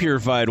 and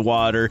purified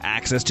water.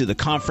 Access to the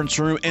conference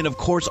room, and of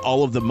course,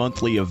 all of the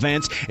monthly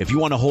events. If you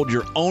want to hold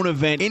your own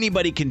event,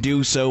 anybody can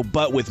do so,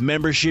 but with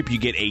membership, you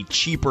get a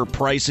cheaper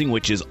pricing,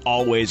 which is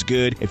always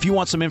good. If you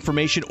want some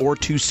information or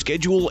to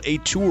schedule a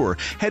tour,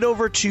 head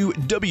over to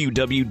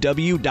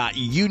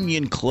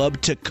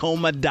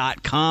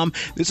www.unionclubtacoma.com.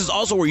 This is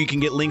also where you can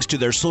get links to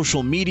their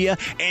social media,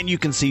 and you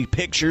can see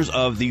pictures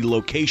of the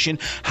location,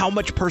 how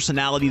much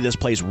personality this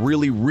place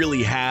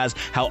really has,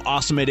 how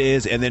awesome it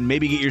is, and then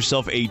maybe get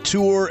yourself a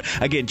tour.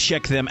 Again,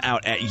 check them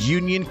out at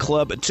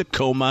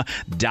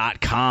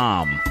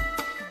unionclubtacoma.com.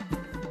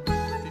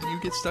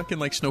 Get stuck in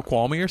like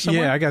Snoqualmie or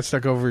something? Yeah, I got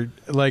stuck over.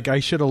 Like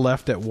I should have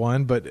left at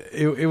 1, but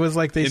it was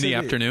like they in said the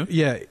afternoon.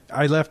 Yeah,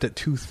 I left at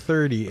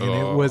 2:30, and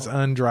it was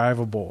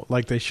undrivable.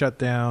 Like they shut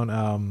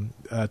down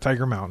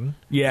Tiger Mountain.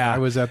 Yeah, I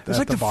was at. It's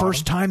like the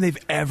first time they've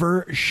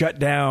ever shut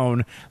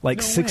down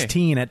like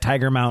 16 at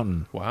Tiger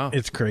Mountain. Wow,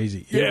 it's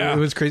crazy. Yeah, it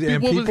was crazy.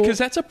 And well, people, because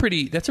that's a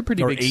pretty big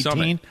 18?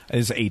 summit.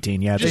 It's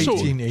 18. Yeah, just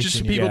 18.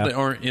 Just people that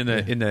aren't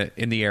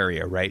in the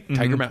area, right? Mm-hmm.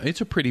 Tiger Mountain. It's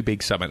a pretty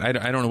big summit. I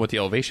don't know what the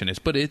elevation is,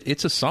 but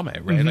it's a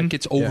summit, right? Mm-hmm. Like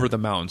it's over the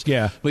mountains.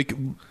 Yeah, like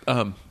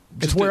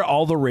it's where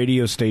all the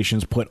radio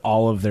stations put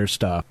all of their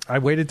stuff. I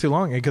waited too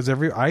long because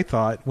I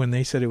thought when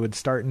they said it would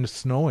start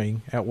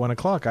snowing at 1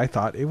 o'clock, I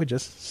thought it would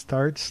just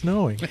start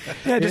snowing.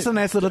 Yeah, just a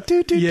nice little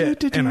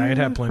and I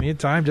had plenty of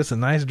time, just a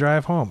nice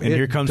drive home. And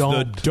here comes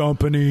the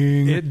dumping.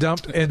 It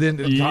dumped, and then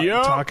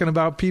talking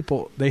about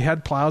people, they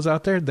had plows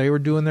out there. They were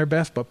doing their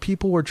best, but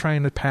people were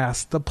trying to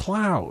pass the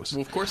plows.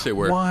 Well, of course they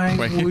were. Why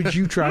would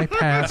you try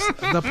past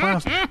the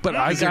plows? But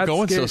I got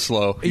going scared. So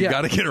slow. You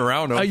got to get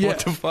around them. What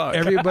the fuck?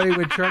 Everybody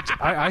with trucks.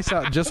 I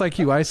saw, just like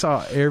you, I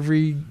saw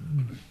every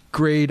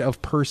grade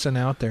of person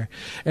out there,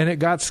 and it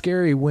got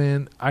scary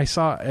when I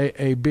saw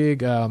a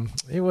big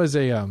it was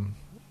a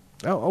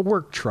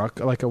work truck,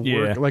 like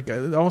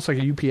almost like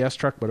a UPS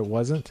truck, but it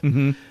wasn't.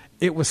 Mm-hmm.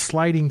 It was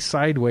sliding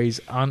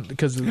sideways on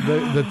because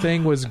the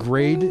thing was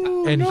grade,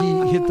 and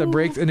he hit the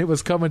brakes, and it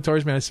was coming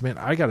towards me. I said, "Man,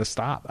 I got to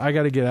stop. I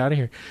got to get out of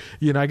here.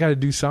 I got to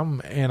do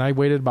something." And I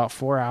waited about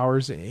 4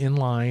 hours in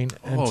line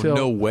until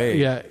no way,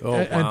 yeah,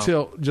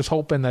 until just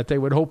hoping that they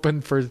would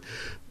open for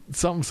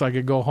something so I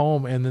could go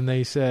home. And then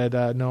they said,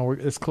 no,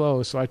 it's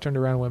closed. So I turned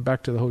around and went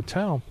back to the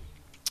hotel.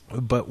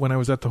 But when I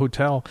was at the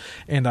hotel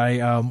and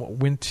I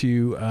went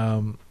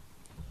to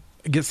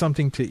get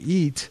something to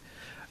eat,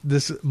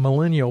 this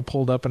millennial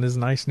pulled up in his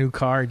nice new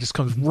car. He just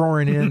comes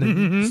roaring in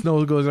and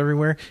snow goes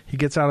everywhere. He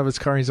gets out of his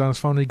car. He's on his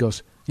phone. And he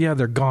goes, "Yeah,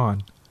 they're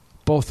gone.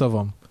 Both of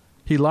them."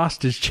 He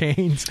lost his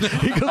chains.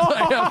 He goes, so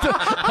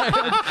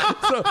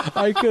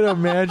I could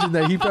imagine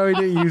that he probably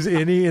didn't use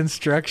any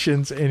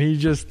instructions, and he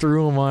just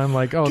threw them on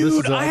like, "Oh, dude,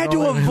 this is." I had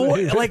to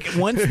avoid like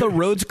once the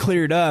roads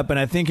cleared up, and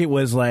I think it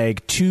was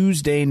like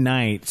Tuesday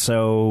night,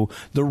 so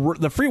the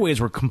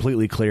freeways were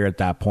completely clear at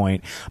that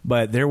point.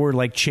 But there were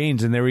like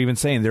chains, and they were even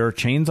saying there are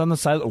chains on the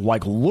side.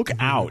 Like, look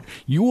out!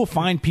 You will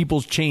find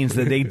people's chains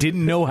that they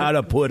didn't know how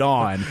to put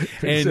on,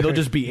 and they'll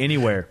just be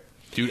anywhere.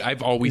 Dude,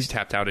 I've always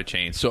tapped out of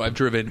chains. So I've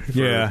driven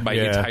for my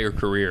entire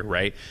career,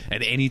 right?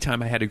 And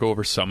anytime I had to go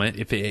over Summit,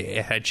 if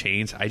it had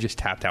chains, I just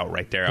tapped out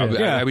right there.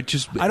 I would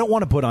just... I don't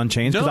want to put on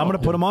chains because I'm going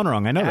to put them on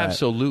wrong. I know that.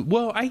 Absolutely.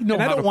 Well, I know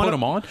how to put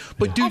them on.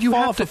 But dude, you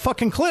fall have off to... a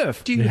fucking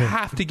cliff. Dude, you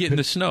have to get in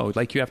the snow.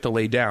 Like, you have to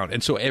lay down.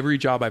 And so every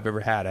job I've ever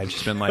had, I've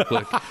just been like,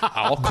 look,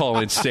 I'll call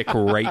in sick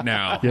right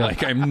now. Yeah.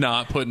 Like, I'm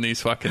not putting these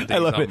fucking things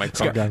on my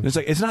car. It's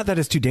like, it's not that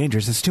it's too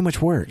dangerous. It's too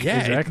much work. Yeah,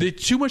 exactly.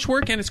 It's too much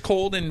work, and it's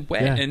cold and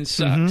wet and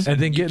sucks. Mm-hmm. And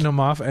then getting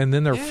them off, and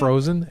then they're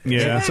frozen.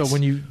 Yeah. So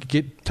when you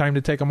get time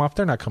to take them off,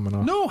 they're not coming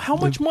off. No, how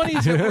much money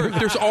is it worth?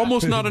 There's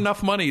almost not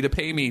enough money to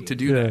pay me to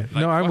do that.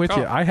 Like, no, I'm with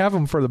you. I have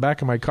them for the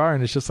back of my car,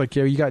 and it's just like,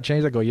 you got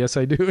chains? I go, yes,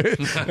 I do.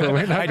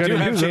 I do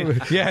have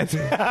chains.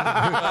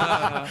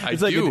 Yeah. I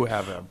do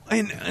have them.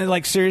 And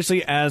like,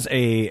 seriously, as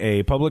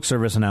a public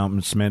service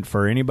announcement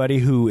for anybody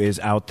who is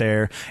out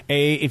there,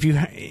 if you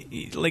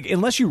like,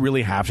 unless you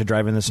really have to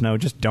drive in the snow,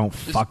 just don't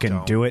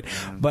do it.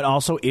 But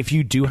also, if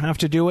you do have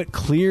to do it,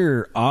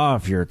 clear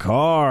off your car.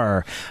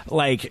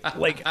 Like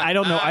I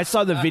don't know. I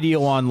saw the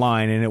video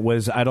online, and it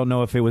was, I don't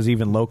know if it was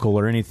even local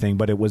or anything,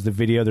 but it was the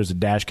video. There's a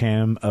dash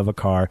cam of a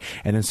car,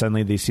 and then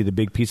suddenly they see the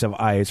big piece of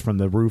ice from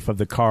the roof of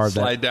the car.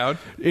 Slide down?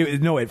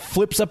 It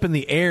flips up in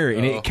the air,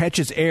 and it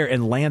catches air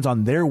and lands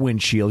on their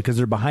windshield because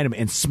they're behind them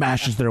and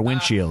smashes their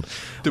windshield.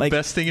 The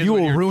best thing is you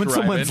when will you're ruin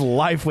driving, someone's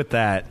life with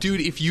that.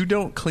 Dude, if you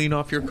don't clean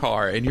off your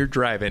car and you're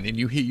driving and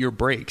you hit your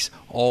brakes,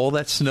 all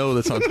that snow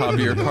that's on top of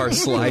your car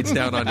slides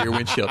down onto your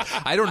windshield.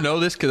 I don't know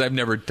this because I've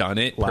never done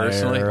it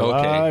personally.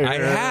 Okay, I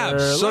have.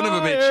 Son of a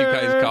bitch, you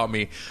guys caught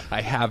me.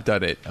 I have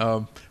done it.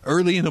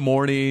 Early in the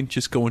morning,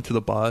 just going to the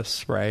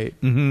bus, right?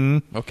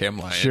 Mm-hmm. Okay, I'm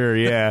lying. Sure,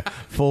 yeah.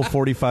 Full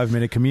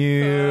 45-minute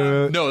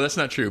commute. No, that's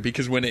not true,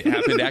 because when it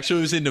happened, actually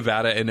it was in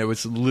Nevada, and it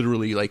was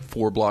literally like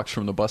 4 blocks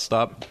from the bus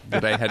stop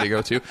that I had to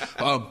go to.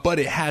 But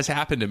it has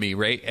happened to me,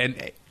 right?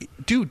 And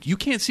dude, you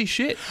can't see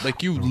shit.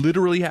 Like, you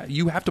literally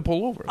you have to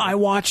pull over. I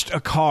watched a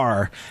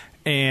car,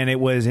 and it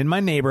was in my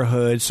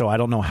neighborhood, so I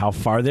don't know how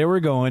far they were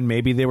going.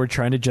 Maybe they were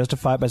trying to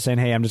justify it by saying,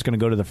 hey, I'm just going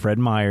to go to the Fred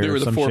Meyer. They were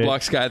the 4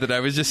 blocks guy that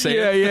I was just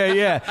saying.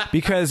 Yeah.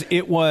 Because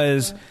it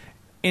was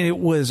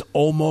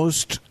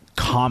almost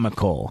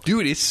comical.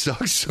 Dude, it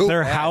sucks so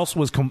Their bad. house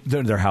was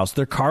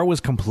their car was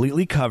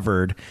completely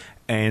covered.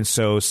 And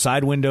so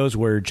side windows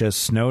were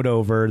just snowed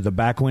over. The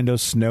back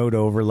windows snowed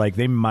over. Like,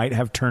 they might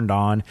have turned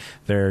on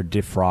their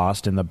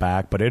defrost in the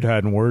back, but it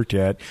hadn't worked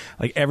yet.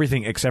 Like,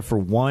 everything except for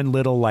one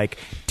little, like,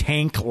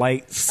 tank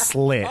light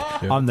slit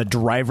on the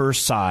driver's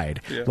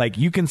side. Yeah. Like,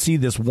 you can see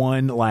this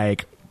one,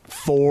 like,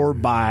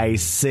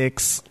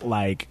 4x6,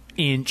 like,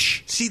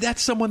 inch. See,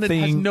 that's someone that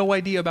has no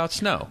idea about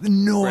snow.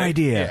 No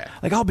idea. Yeah.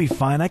 Like, I'll be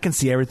fine. I can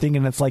see everything.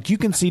 And it's like, you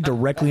can see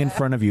directly in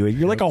front of you.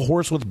 You're like a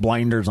horse with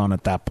blinders on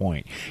at that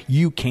point.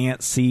 You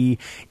can't see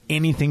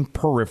anything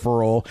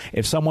peripheral.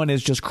 If someone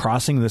is just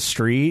crossing the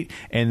street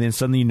and then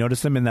suddenly you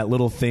notice them in that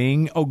little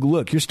thing, oh,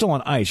 look, you're still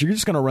on ice. You're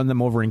just going to run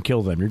them over and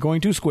kill them. You're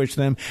going to squish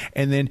them,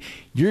 and then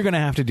you're going to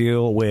have to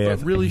deal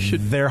with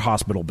their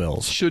hospital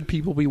bills. Should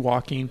people be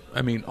walking?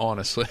 I mean,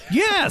 honestly.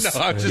 Yes.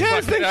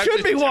 They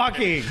should be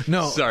walking.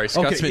 No. Sorry,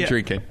 Scott's been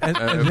drinking. And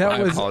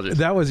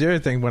that was the other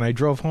thing. When I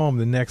drove home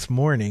the next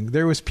morning,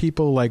 there was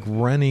people like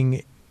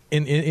running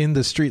in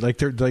the street, like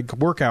they're like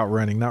workout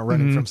running, not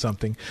running from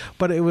something.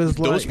 But it was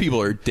like, those people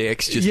are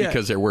dicks just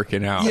because they're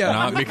working out,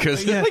 not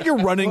because like you're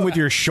running with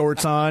your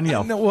shorts on.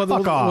 You know,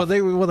 fuck off.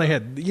 Well, they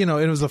had, it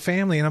was a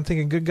family, and I'm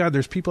thinking, good God,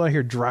 there's people out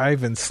here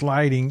driving,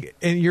 sliding,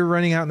 and you're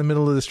running out in the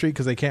middle of the street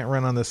because they can't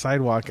run on the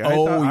sidewalk.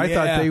 I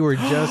thought they were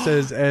just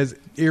as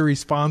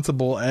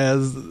irresponsible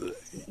as.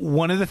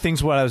 One of the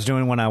things what I was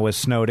doing when I was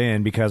snowed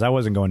in, because I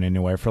wasn't going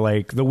anywhere for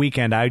like the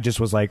weekend, I just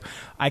was like,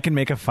 I can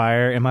make a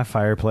fire in my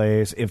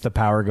fireplace if the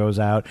power goes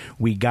out.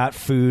 We got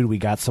food, we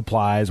got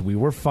supplies, we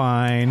were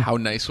fine. How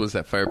nice was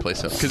that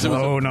fireplace up? Because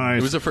nice.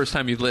 It was the first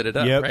time you lit it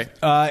up, right?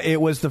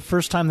 It was the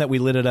first time that we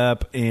lit it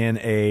up in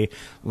a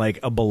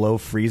below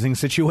freezing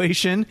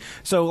situation.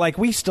 So like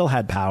we still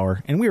had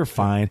power and we were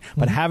fine,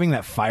 but having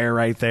that fire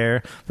right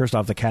there, first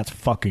off, the cats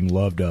fucking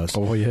loved us.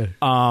 Oh yeah.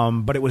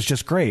 But it was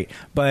just great.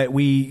 But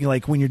we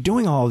when you're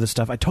doing all of this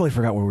stuff, I totally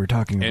forgot what we were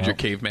talking about. Andrew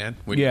Caveman,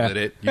 when you lit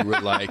it, you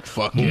were like,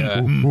 fuck yeah.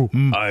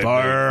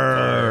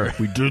 Fire.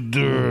 We did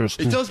this.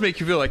 It does make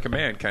you feel like a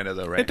man, kind of,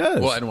 though, right? It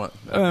does. Well, I don't want.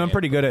 I'm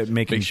pretty good at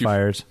making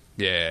fires.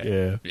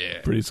 Yeah.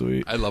 Pretty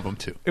sweet. I love them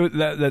too.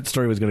 That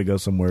story was going to go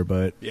somewhere,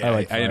 but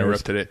I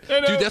interrupted it.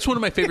 Dude, that's one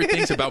of my favorite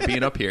things about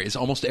being up here is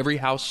almost every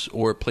house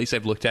or place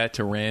I've looked at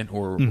to rent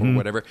or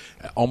whatever,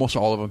 almost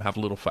all of them have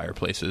little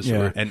fireplaces.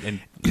 Yeah.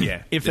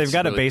 If they've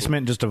got really a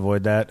basement, just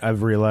avoid that,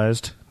 I've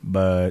realized.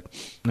 But,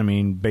 I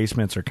mean,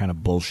 basements are kind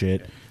of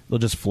bullshit. They'll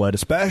just flood,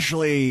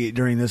 especially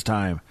during this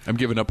time. I'm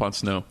giving up on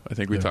snow. I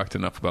think we talked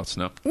enough about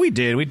snow. We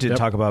did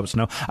talk about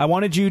snow. I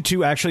wanted you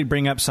to actually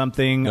bring up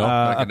something.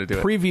 A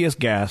previous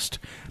guest,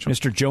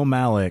 Mr. Joe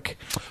Malik.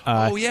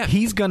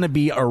 He's going to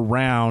be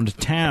around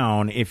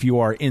town if you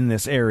are in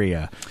this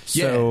area.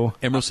 So,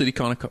 Emerald City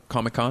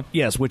Comic Con?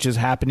 Yes, which is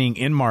happening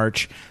in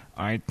March.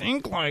 I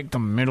think like the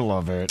middle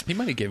of it. He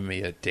might have given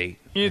me a date.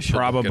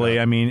 Probably.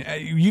 I mean,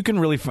 you can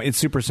really it's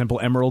super simple.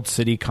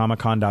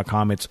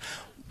 EmeraldCityComicCon.com. It's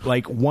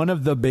like one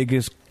of the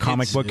biggest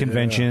comic book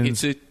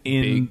conventions it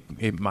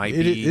might be.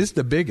 It is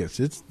the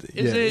biggest. It's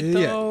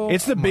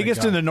the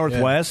biggest in the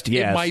Northwest.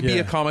 Yeah. Yes. It might be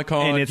a Comic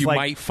Con. And it's you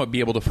might be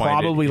able to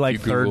find probably it.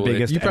 Like third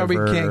biggest. You probably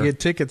can't get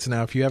tickets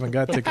now if you haven't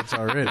got tickets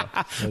already.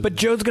 But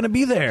Joe's going to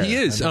be there. He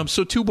is.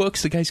 So 2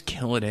 books. The guy's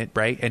killing it,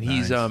 right? And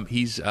he's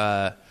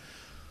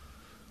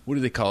what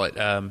do they call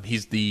it?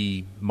 He's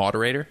the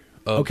moderator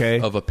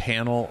of a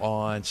panel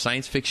on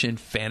science fiction,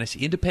 fantasy,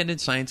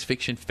 independent science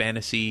fiction,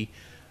 fantasy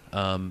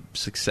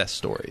success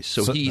stories.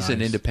 So he's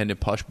an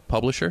independent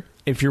publisher.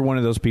 If you're one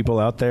of those people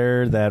out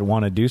there that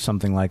want to do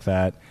something like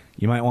that,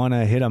 you might want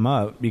to hit him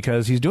up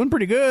because he's doing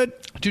pretty good.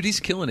 Dude, he's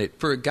killing it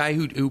for a guy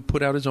who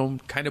put out his own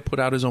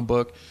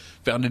book,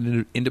 found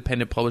an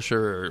independent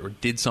publisher or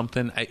did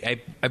something.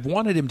 I've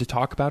wanted him to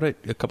talk about it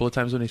a couple of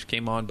times when he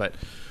came on, but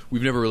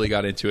we've never really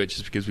got into it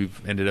just because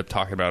we've ended up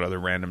talking about other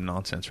random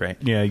nonsense, right?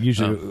 Yeah,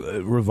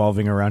 usually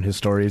revolving around his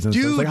stories and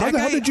stuff. Like,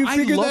 how did you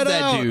figure that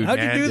out? Dude,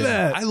 how'd you do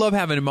that? I love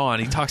having him on.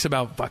 He talks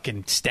about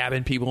fucking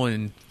stabbing people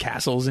in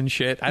castles and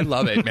shit. I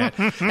love it, man.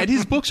 And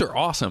his books are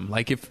awesome.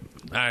 Like, if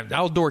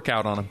I'll dork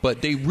out on them,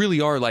 but they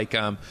really are like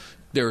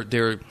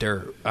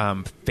they're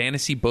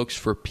fantasy books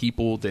for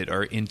people that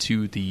are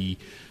into the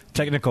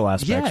technical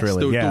aspects,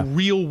 really. The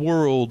real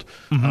world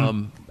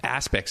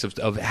aspects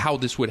of how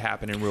this would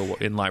happen in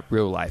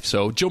real life.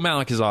 So Joe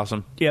Malick is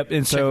awesome. Yep.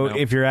 And so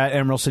if you're at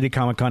Emerald City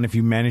Comic Con, if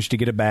you manage to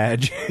get a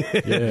badge,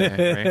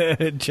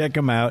 check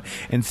him out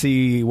and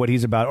see what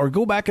he's about, or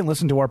go back and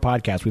listen to our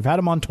podcast. We've had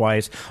him on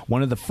twice.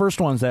 One of the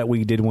first ones that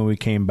we did when we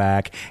came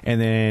back,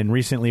 and then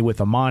recently with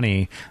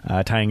Amani,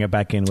 tying it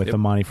back in with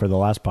Amani for the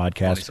last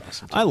podcast.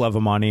 Awesome, I love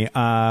Amani.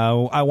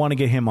 I want to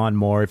get him on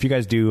more. If you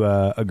guys do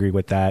agree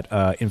with that,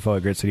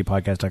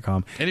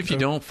 info@greatcitypodcast.com. And if you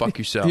don't, fuck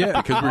yourself,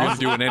 because we're going to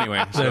do it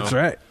anyway. So. That's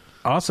right.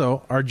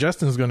 Also, our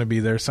Justin's going to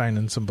be there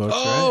signing some books,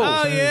 right?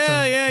 Oh,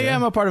 yeah.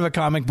 I'm a part of a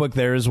comic book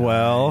there as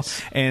well.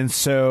 Nice. And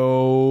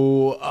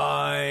so,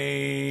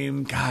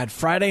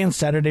 Friday and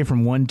Saturday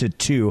from 1 to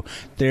 2,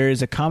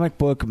 there's a comic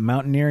book,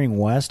 Mountaineering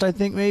West, I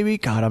think, maybe.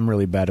 God, I'm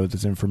really bad with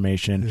this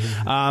information.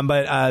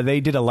 But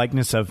they did a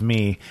likeness of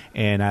me,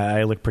 and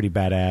I look pretty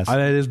badass. That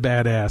is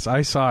badass.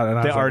 I saw it.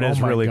 And the art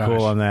is really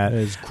cool on that. It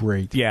is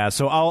great. Yeah,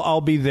 so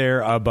I'll be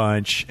there a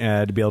bunch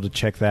to be able to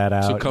check that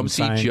out. So come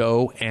see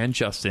Joe and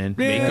Justin.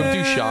 Make them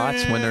do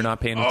shots when they're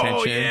not paying attention.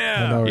 Oh,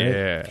 yeah. I know,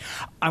 right?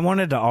 I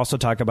wanted to also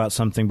talk about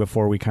something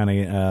before we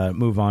kind of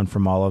move on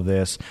from all of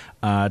this.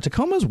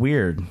 Tacoma's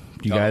weird,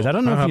 you guys. I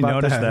don't know if you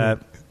noticed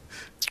that.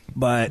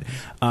 But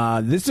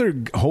this are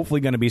hopefully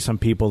going to be some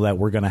people that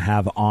we're going to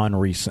have on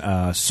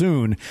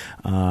soon.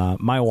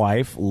 My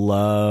wife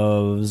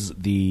loves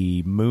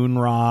the moon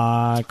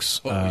rocks,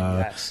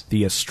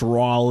 the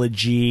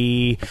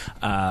astrology,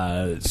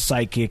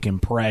 psychic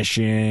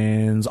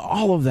impressions,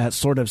 all of that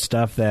sort of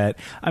stuff. That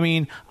I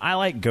mean, I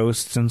like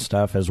ghosts and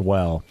stuff as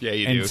well. Yeah,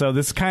 you do. And so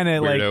this kind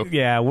of like,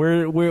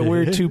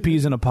 we're two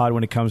peas in a pod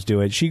when it comes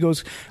to it. She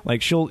goes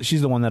like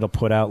she's the one that'll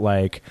put out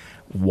like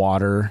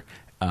water.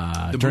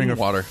 During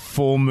a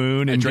full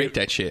moon. I drank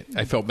that shit.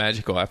 I felt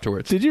magical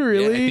afterwards. Did you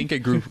really? Yeah, I think I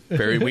grew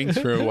fairy wings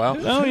for a while.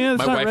 Oh, yeah.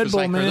 My wife was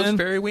like, man. Are those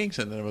fairy wings?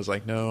 And then I was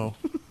like, no.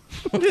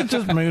 It's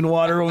just moon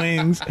water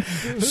wings.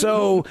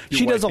 So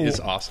she does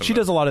awesome, she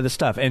does a lot of this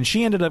stuff. And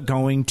she ended up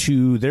going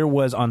to, there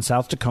was on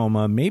South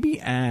Tacoma, maybe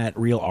at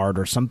Real Art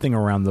or something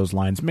around those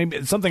lines.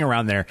 Maybe something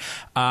around there.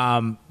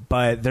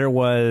 But there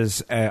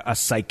was a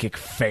psychic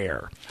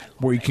fair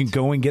where you can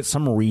go and get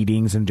some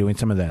readings and doing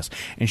some of this.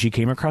 And she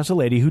came across a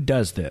lady who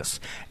does this,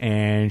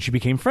 and she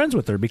became friends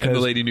with her because and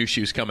the lady knew she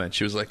was coming.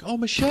 She was like, "Oh,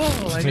 Michelle."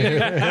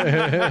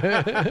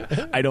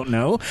 I don't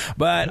know,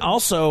 but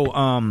also,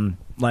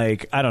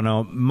 like I don't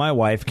know, my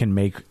wife can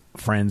make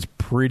friends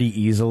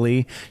pretty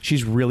easily.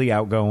 She's really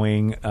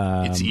outgoing.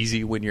 It's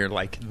easy when you're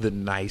like the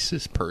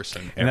nicest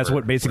person ever, and that's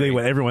what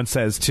what everyone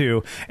says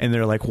too. And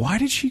they're like, why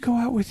did she go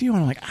out with you?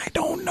 And I'm like, I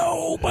don't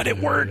know, but it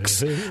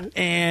works.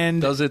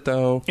 And does it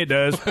though? It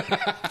does.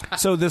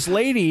 So this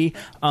lady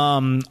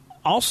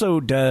also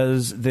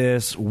does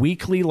this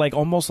weekly, like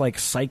almost like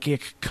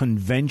psychic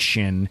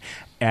convention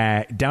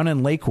down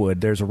in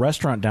Lakewood. There's a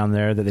restaurant down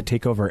there that they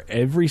take over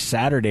every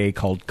Saturday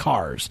called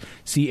Cars,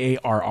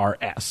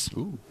 CARRS.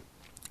 Ooh.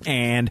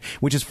 And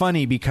which is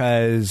funny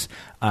because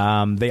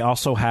they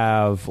also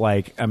have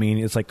like, I mean,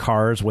 it's like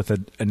cars with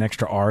an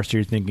extra R, so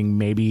you're thinking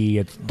maybe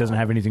it doesn't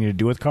have anything to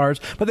do with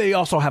cars, but they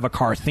also have a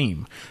car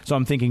theme. So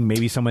I'm thinking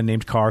maybe someone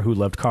named Carr who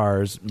loved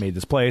cars made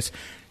this place.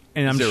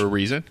 And is there a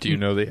reason? Do you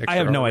know the extra I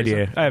have no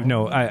idea.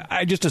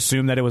 I just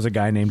assumed that it was a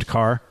guy named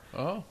Carr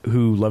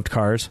who loved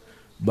cars.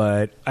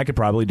 But I could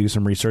probably do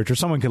some research, or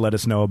someone could let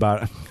us know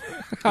about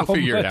We'll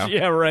figure it out.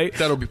 Yeah, right.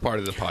 That'll be part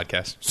of the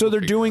podcast. So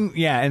they're doing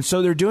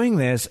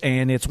this,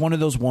 and it's one of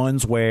those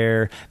ones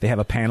where they have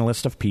a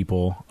panelist of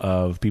people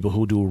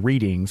who do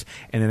readings,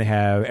 and then they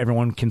have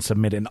everyone can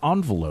submit an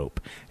envelope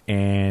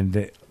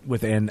and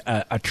within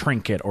a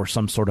trinket or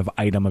some sort of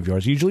item of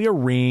yours, usually a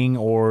ring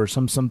or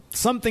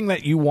something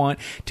that you want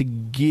to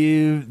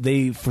give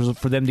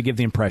for them to give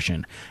the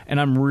impression.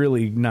 And I'm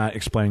really not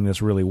explaining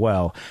this really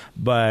well,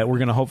 but we're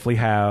going to hopefully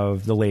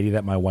have the lady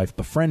that my wife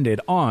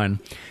befriended on,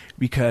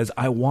 because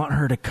I want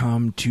her to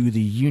come to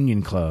the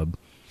Union Club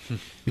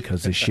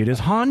because this shit is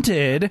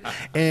haunted,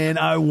 and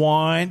I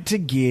want to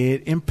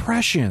get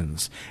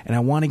impressions, and I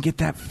want to get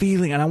that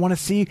feeling, and I want to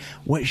see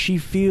what she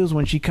feels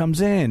when she comes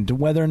in, to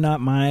whether or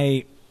not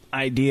my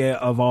idea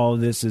of all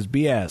of this is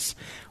BS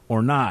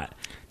or not.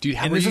 Dude,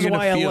 how and are this you is gonna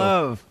why feel? I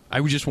love. I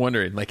was just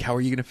wondering, like, how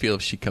are you going to feel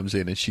if she comes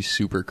in and she's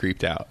super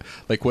creeped out?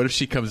 Like, what if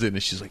she comes in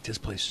and she's like, this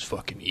place is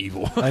fucking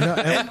evil? I know.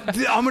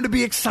 I'm going to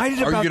be excited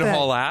about that. Are you going to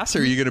haul ass, or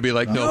are you going to be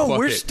like, no, fuck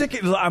we're it?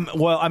 sticking.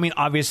 Well, I mean,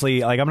 obviously,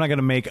 like, I'm not going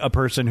to make a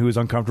person who is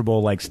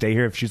uncomfortable, like, stay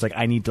here if she's like,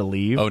 I need to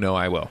leave. Oh, no,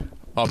 I will.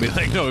 I'll be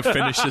like, no,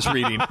 finish this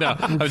reading. No,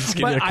 I was just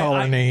kidding. But call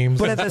her names.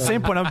 But at the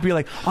same point, I'm going to be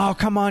like, oh,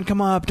 come on,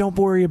 come up. Don't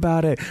worry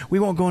about it. We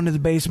won't go into the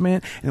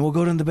basement, and we'll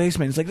go into the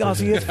basement. It's like, oh,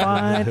 see, it's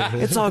fine.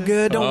 It's all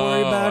good. Don't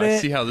worry about it. I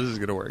see how this is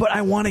going to work. But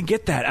I want to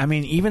get that. I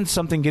mean, even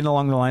something getting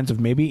along the lines of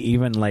maybe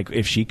even, like,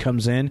 if she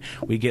comes in,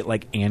 we get,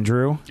 like,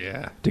 Andrew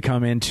to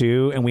come in,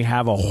 too, and we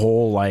have a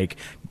whole, like,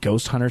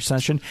 ghost hunter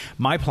session.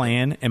 My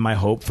plan and my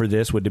hope for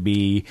this would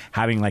be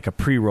having like a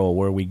pre-roll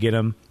where we get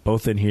them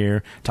both in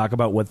here, talk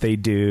about what they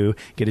do,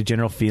 get a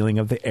general feeling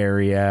of the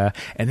area,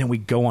 and then we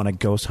go on a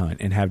ghost hunt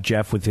and have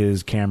Jeff with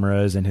his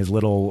cameras and his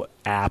little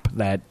app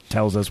that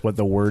tells us what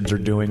the words are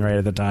doing right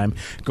at the time,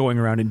 going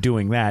around and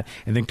doing that,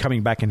 and then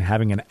coming back and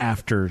having an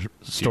after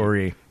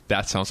story. Dude,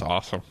 that sounds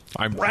awesome.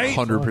 I'm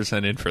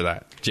 100% in for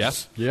that.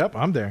 Jeff? Yep,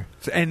 I'm there.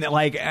 And,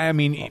 like, I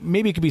mean,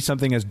 maybe it could be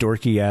something as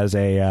dorky as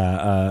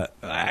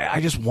I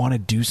just want to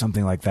do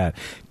something like that.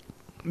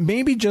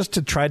 Maybe just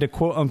to try to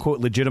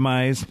quote-unquote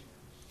legitimize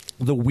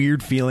the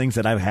weird feelings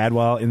that I've had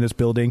while in this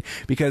building,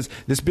 because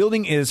this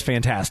building is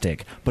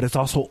fantastic, but it's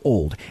also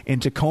old,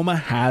 and Tacoma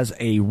has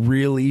a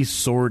really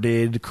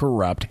sordid,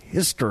 corrupt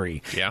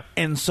history. Yeah.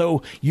 And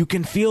so you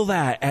can feel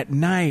that at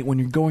night when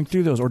you're going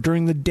through those, or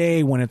during the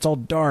day when it's all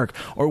dark,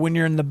 or when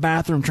you're in the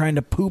bathroom trying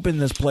to poop in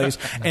this place,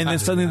 and then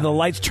suddenly the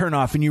lights turn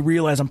off and you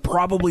realize I'm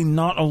probably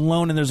not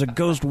alone and there's a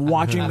ghost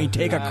watching me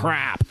take a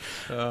crap.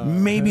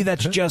 Maybe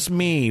that's just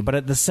me, but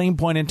at the same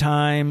point in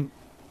time,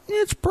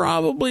 it's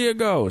probably a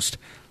ghost.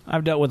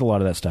 I've dealt with a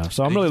lot of that stuff,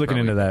 so I'm really looking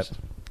into that.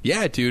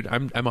 Yeah, dude,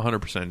 I'm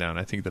 100% down.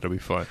 I think that'll be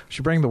fun.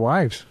 Should bring the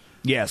wives.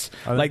 Yes,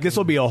 like this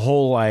will be a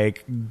whole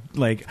like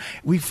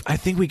I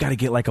think we got to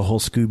get like a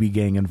whole Scooby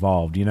gang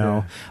involved. You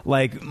know,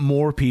 like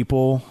more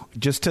people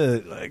just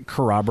to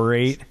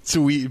corroborate.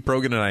 So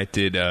Brogan and I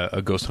did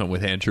a ghost hunt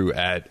with Andrew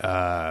at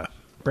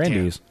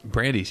Brandy's,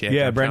 Brandy's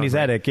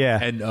attic,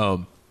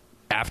 and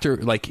after,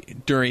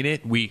 like, during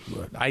it,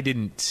 I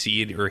didn't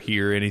see it or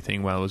hear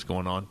anything while it was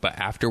going on, but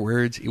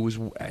afterwards, it was,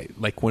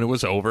 like, when it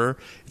was over,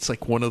 it's,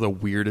 like, one of the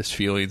weirdest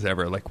feelings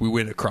ever. Like, we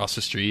went across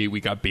the street, we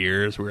got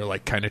beers, we were,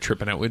 like, kind of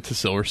tripping out, went to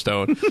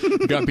Silverstone,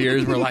 we got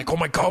beers, we're like, oh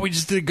my god, we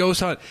just did a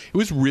ghost hunt. It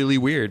was really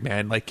weird,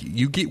 man. Like,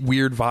 you get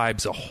weird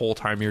vibes the whole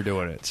time you're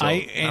doing it, so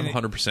I'm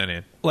 100%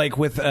 in. Like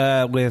with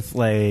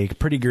like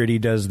Pretty Gritty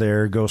does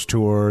their ghost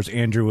tours.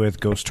 Andrew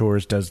with Ghost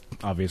Tours does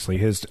obviously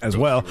his as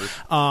well.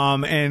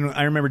 And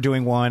I remember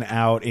doing one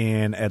out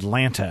in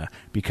Atlanta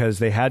because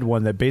they had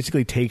one that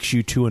basically takes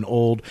you to an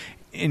old.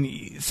 And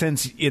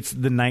since it's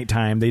the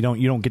nighttime, you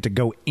don't get to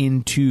go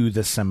into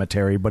the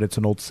cemetery, but it's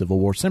an old Civil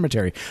War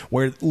cemetery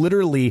where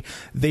literally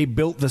they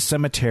built the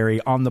cemetery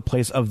on the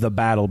place of the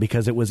battle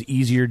because it was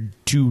easier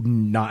to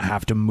not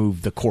have to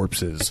move the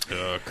corpses.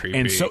 Creepy.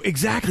 And so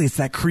exactly, it's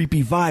that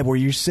creepy vibe where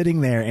you're sitting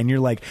there and you're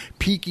like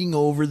peeking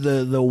over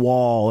the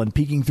wall and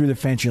peeking through the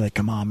fence. You're like,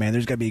 come on, man,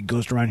 there's got to be a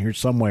ghost around here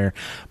somewhere.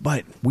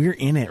 But we're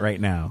in it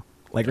right now.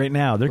 Like right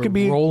now, there could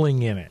be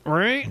rolling in it,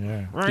 right?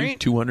 Yeah. Right.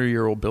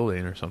 200-year-old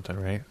building or something,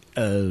 right?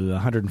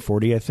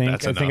 140, I think.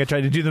 That's I think I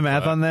tried to do the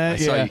math on that. I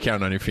saw you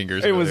count on your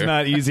fingers. It was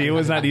not easy. It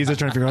was not easy. I was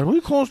trying to figure out, are we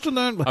close to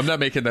that? I'm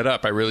not making that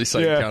up. I really saw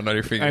you count on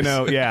your fingers. I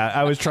know, yeah.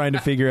 I was trying to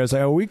figure, I was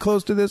like, are we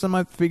close to this? Am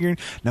I figuring?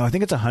 No, I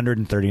think it's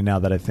 130 now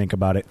that I think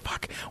about it.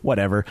 Fuck,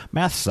 whatever.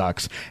 Math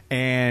sucks.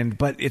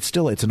 But it's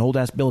an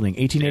old-ass building.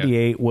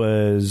 1888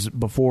 was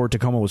before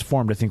Tacoma was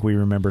formed. I think we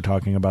remember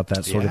talking about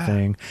that sort of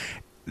thing.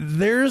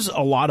 There's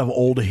a lot of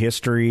old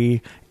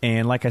history,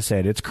 and like I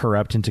said, it's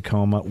corrupt in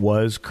Tacoma.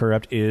 Was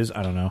corrupt, is,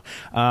 I don't know.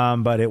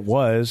 But it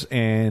was,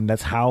 and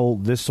that's how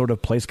this sort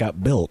of place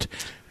got built.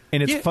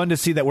 And it's fun to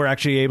see that we're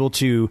actually able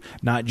to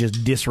not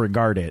just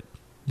disregard it,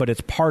 but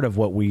it's part of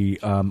what we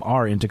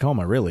are in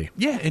Tacoma, really.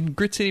 Yeah, and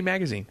Grit City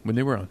Magazine, when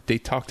they were on, they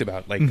talked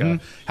about like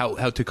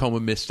how Tacoma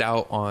missed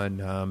out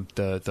on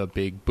the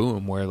big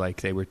boom where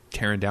like they were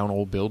tearing down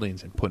old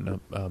buildings and putting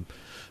up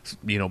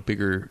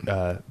bigger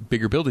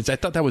buildings. I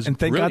thought that was, and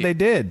thank God they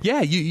did.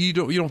 Yeah, you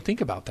don't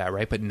think about that,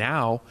 right? But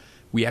now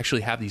we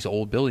actually have these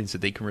old buildings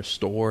that they can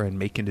restore and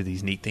make into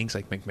these neat things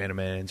like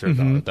McMenamin's or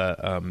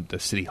the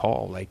city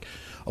hall. Like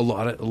a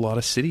lot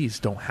of cities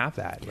don't have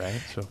that,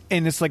 right? So,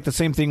 and it's like the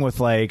same thing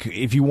with like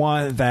if you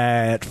want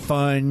that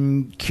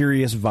fun,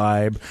 curious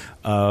vibe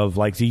of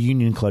like the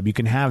Union Club, you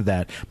can have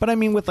that. But I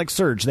mean, with like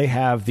Surge, they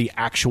have the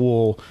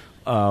actual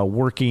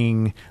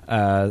working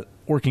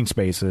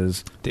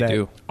spaces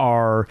that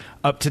are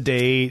up to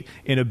date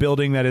in a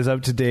building that is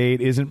up to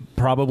date, isn't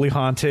probably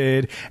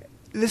haunted.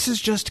 This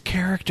is just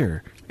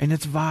character and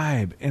it's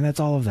vibe, and that's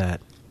all of that.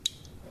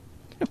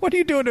 What are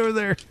you doing over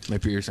there? My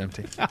beer's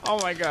empty. Oh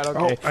my God!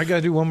 Okay, I got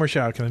to do one more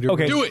shout. Can I do?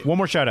 okay. Do it. One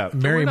more shout out.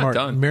 Mary we're not Mart.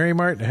 done. Mary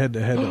Mart had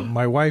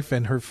my wife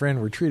and her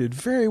friend were treated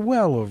very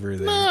well over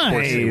there. Nice. Of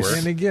course they were.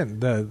 And again,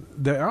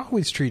 they're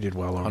always treated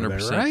well over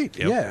 100%. there, right?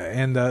 Yep. Yeah,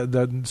 and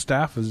the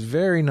staff was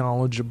very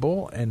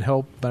knowledgeable and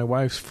helped my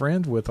wife's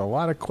friend with a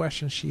lot of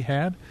questions she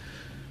had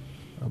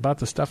about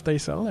the stuff they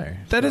sell there.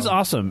 That is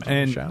awesome.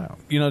 And shout out.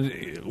 you know,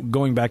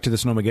 going back to the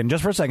Sonoma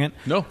just for a second.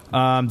 No.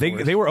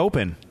 They were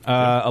open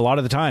a lot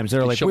of the times.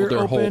 They're They like, shoveled we're their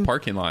open. whole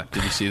parking lot.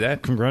 Did you see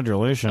that?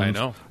 Congratulations! I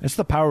know. It's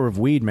the power of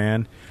weed,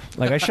 man.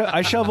 Like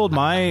I shoveled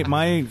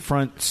my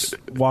front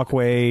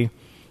walkway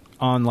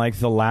on like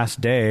the last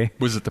day.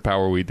 Was it the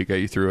power weed that got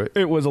you through it?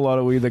 It was a lot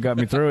of weed that got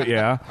me through it.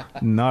 Yeah,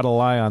 not a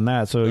lie on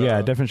that. So yeah,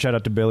 definitely shout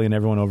out to Billy and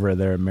everyone over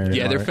there at Mary.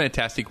 Yeah, Mart. they're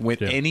fantastic.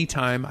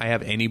 Anytime I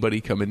have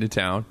anybody come into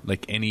town,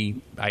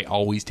 I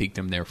always take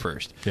them there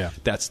first. Yeah.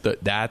 That's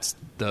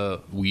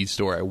the weed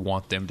store I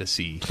want them to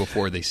see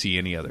before they see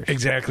any others.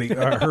 Exactly.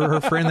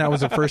 Her friend, that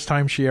was the first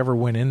time she ever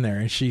went in there,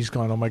 and she's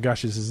gone, oh my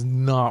gosh, this is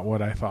not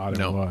what I thought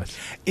it was.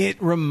 It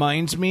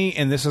reminds me,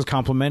 and this is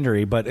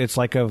complimentary, but it's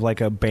like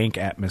a bank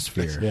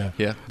atmosphere. Yeah.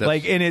 Yeah,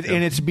 Like and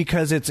it's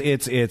because it's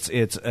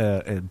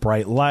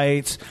bright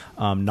lights,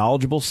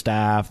 knowledgeable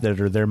staff that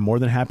are there more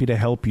than happy to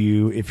help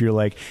you. If you're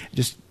like,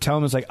 just tell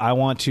them it's like, I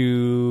want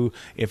to,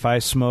 if I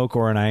smoke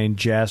or I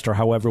ingest or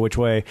however which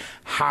way,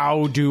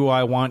 how do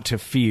I want to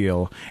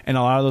feel? And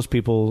a lot of those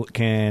people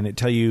can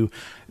tell you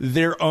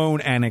their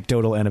own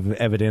anecdotal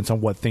evidence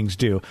on what things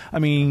do. I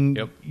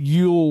mean,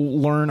 you'll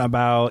learn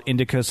about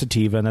indica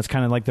sativa, and that's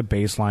kind of like the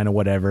baseline or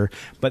whatever,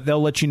 but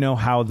they'll let you know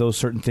how those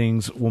certain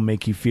things will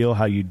make you feel,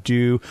 how you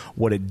do,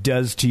 what it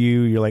does to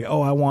you. You're like,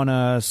 oh, I want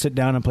to sit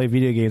down and play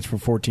video games for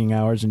 14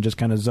 hours and just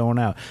kind of zone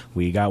out.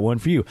 We got one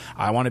for you.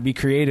 I want to be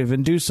creative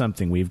and do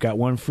something. We've got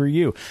one for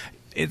you.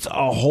 It's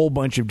a whole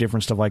bunch of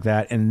different stuff like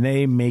that, and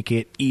they make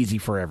it easy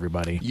for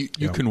everybody.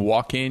 You can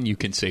walk in, you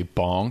can say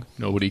bong.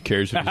 Nobody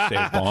cares if you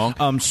say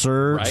bong.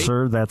 Sir, Right?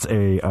 sir, that's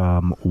a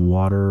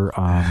water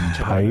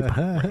pipe.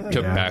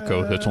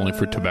 Tobacco. That's only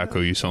for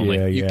tobacco use only.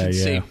 Yeah, you yeah, can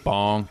say yeah.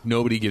 bong.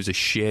 Nobody gives a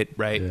shit,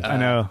 right? I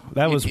know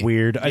that was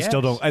weird. I still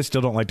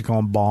don't like to call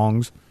them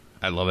bongs.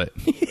 I love it.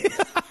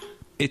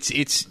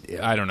 It's.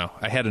 I don't know.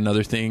 I had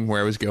another thing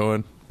where I was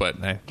going,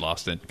 but I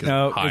lost it because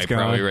I'm high it's gone.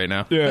 probably right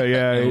now.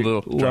 Yeah, A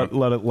little drunk.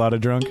 lot of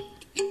drunk.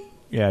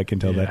 Yeah, I can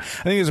tell that. I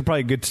think it's a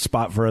probably good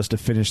spot for us to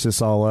finish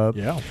this all up.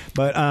 Yeah.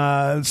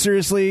 But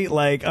seriously,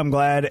 like, I'm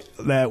glad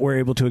that we're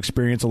able to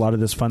experience a lot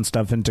of this fun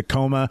stuff in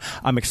Tacoma.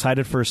 I'm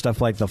excited for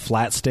stuff like the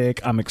Flat Stick.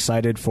 I'm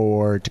excited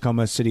for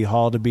Tacoma City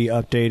Hall to be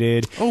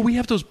updated. Oh, we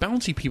have those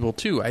bouncy people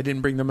too. I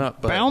didn't bring them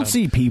up. But,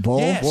 Bouncy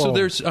people? Yeah. Whoa. So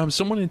there's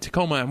someone in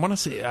Tacoma. I want to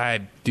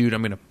say, dude,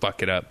 I'm gonna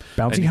fuck it up.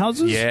 Bouncy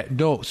houses? Yeah.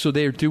 No. So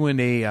they're doing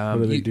a. What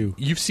do they do?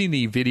 You've seen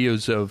the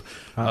videos of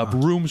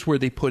rooms where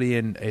they put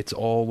in. It's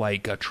all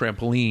like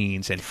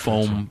trampolines and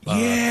foam. Things.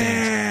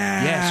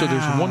 Yeah. So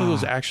there's one of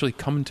those actually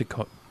coming to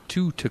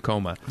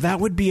Tacoma.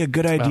 That would be a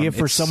good idea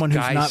for it's someone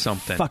who's Sky not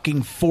something.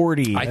 fucking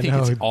 40. I think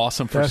know. it's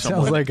awesome for That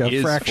someone sounds like that a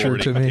is fracture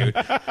 40, to me. dude.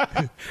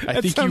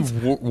 I think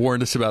you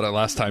warned us about it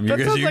last time. You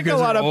That sounds guys like a are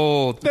lot of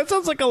old. That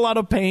sounds like a lot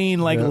of pain.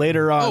 Like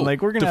later on,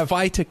 like we're gonna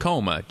Defy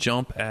Tacoma.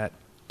 Jump at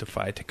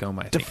Defy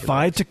Tacoma. I think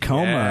Defy it is.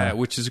 Tacoma. Yeah,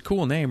 which is a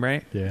cool name,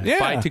 right? Yeah.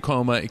 Defy Yeah.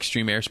 Tacoma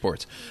Extreme Air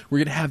Sports. We're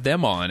gonna have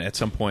them on at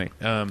some point.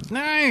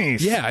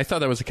 Nice. Yeah, I thought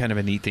that was a kind of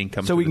a neat thing.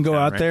 Coming So to we the can go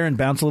town, out right? there and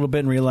bounce a little bit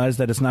and realize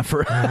that it's not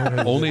for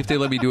Only if they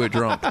let me do it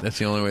drunk. That's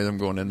the only way I'm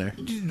going in there.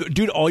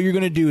 Dude, all you're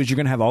going to do is you're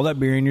going to have all that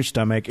beer in your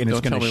stomach and it's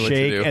Don't going tell to me what to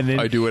shake do. and then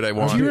I do what I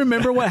want. Do you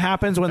remember what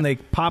happens when they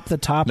pop the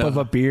top No. of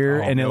a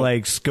beer Oh, and it no.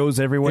 like goes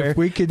everywhere? If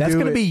we could That's do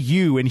going to it- be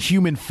you in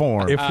human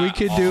form. If we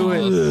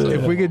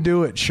could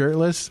do it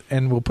shirtless,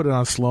 and we'll put it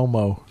on slow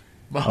mo.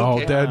 Oh,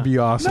 Okay. that'd be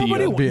awesome.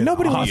 Nobody That'd be an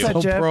wants that,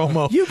 awesome Jeff.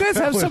 promo. You guys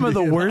have That some would of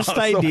the be an worst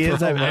awesome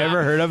ideas I've promo.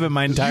 ever heard of in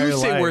my entire You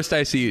say life. worst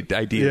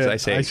ideas. I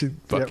say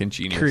fucking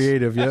genius.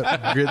 Creative, yep.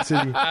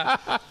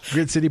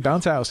 Grid City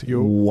Bounce House.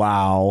 Yo.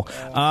 Wow.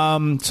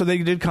 So they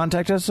did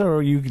contact us,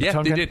 or you?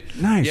 Yeah, they did.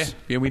 Nice.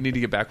 Yeah, we need to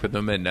get back with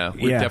them, and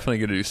we're Yeah. definitely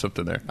going to do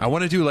something there. I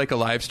want to do like a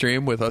live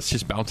stream with us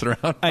just bouncing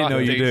around. I know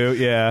you do,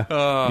 yeah.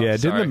 Oh, yeah,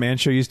 didn't sorry. the Man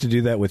Show used to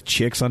do that with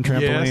chicks on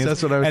trampolines? Yes,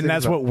 that's what I was And thinking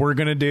that's about. what we're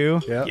going to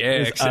do? Yeah. Yeah,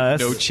 It's except us.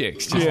 no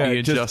chicks, just Yeah, me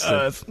and just Justin.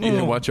 us.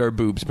 And watch our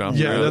boobs bounce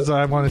Yeah, around. that's what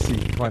I want to see.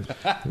 Come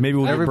on. Maybe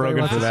we'll get Everybody Brogan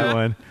wants for to that see-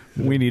 one.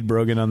 We need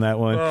Brogan on that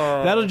one.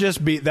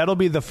 That'll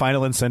be the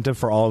final incentive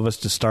for all of us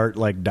to start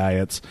like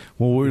diets.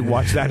 When we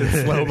watch that in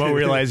slow mo,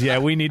 realize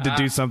we need to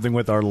do something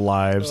with our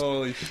lives.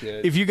 Holy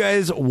shit. If you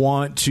guys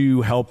want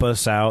to help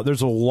us out,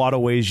 there's a lot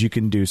of ways you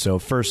can do so.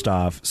 First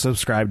off,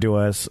 subscribe to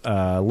us,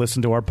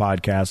 listen to our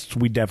podcasts.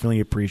 We definitely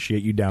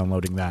appreciate you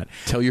downloading that.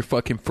 Tell your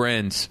fucking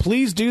friends.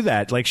 Please do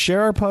that. Like,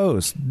 share our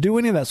posts, do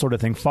any of that sort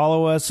of thing.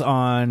 Follow us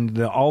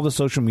on all the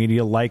social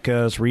media, like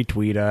us,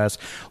 retweet us,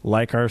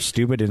 like our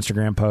stupid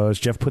Instagram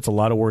posts. Jeff puts puts a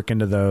lot of work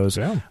into those.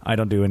 Yeah. I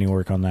don't do any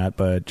work on that,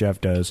 but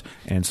Jeff does.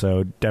 And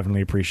so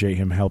definitely appreciate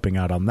him helping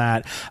out on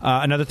that.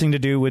 Another thing to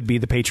do would be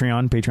the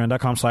Patreon,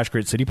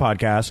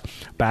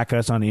 patreon.com/GritCityPodcast. Back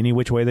us on any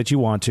which way that you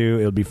want to.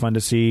 It'll be fun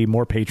to see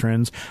more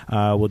patrons.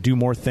 We'll do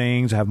more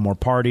things, have more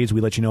parties. We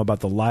let you know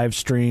about the live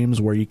streams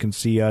where you can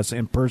see us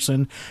in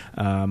person.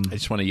 I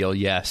just want to yell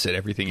yes at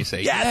everything you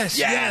say.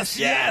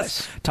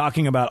 Yes.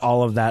 Talking about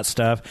all of that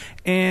stuff.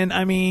 And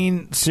I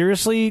mean,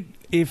 seriously,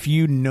 if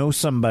you know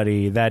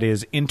somebody that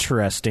is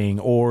interesting,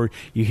 or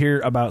you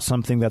hear about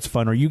something that's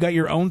fun, or you got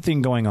your own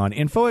thing going on,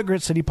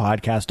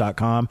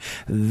 info@gritcitypodcast.com.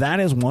 That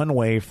is one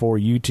way for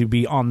you to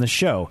be on the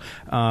show.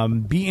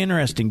 Be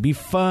interesting, be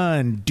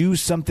fun, do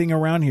something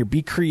around here,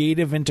 be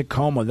creative in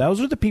Tacoma.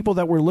 Those are the people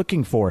that we're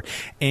looking for.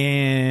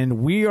 And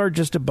we are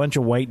just a bunch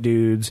of white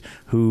dudes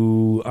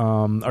who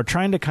are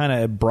trying to kind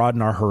of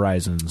broaden our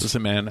horizons.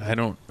 Listen, man, I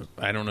don't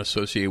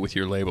associate with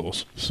your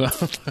labels. So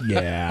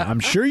yeah, I'm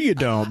sure you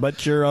don't,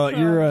 but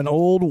you're an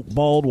old,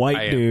 bald,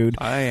 white dude.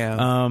 I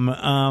am.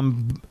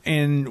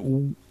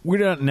 And we're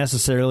not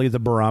necessarily the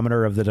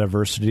barometer of the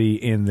diversity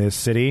in this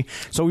city,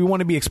 so we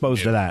want to be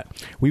exposed to that.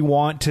 We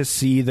want to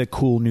see the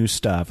cool new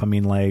stuff. I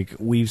mean, like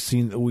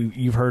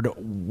you've heard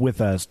with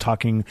us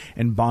talking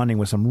and bonding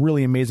with some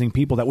really amazing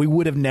people that we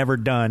would have never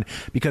done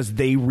because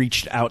they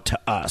reached out to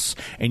us.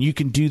 And you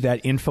can do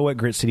that,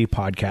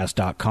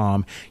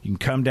 info@gritcitypodcast.com. You can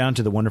come down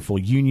to the wonderful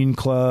Union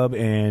Club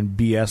and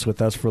BS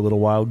with us for a little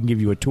while. We can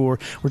give you a tour.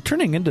 We're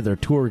turning into their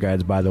tour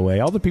guides, by the way.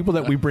 All the people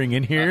that we bring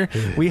in here,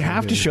 we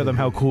have to show them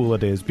how cool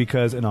it is,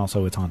 because and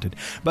also it's haunted.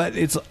 But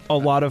it's a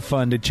lot of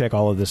fun to check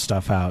all of this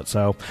stuff out.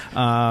 So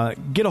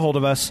get a hold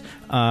of us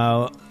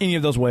any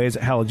of those ways.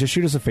 Hell, just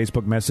shoot us a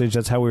Facebook message.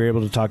 That's how we were able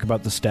to talk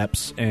about the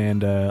steps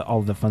and all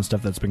of the fun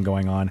stuff that's been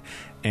going on.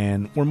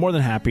 And we're more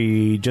than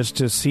happy just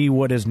to see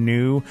what is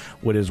new,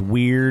 what is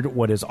weird,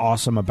 what is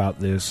awesome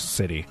about this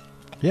city.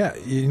 Yeah,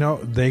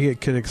 they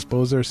could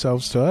expose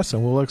themselves to us,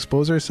 and we'll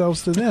expose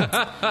ourselves to them.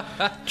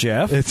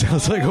 Jeff, it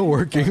sounds like a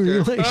working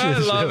relationship. I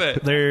love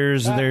it.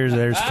 There's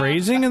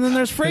phrasing, and then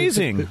there's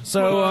phrasing.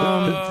 So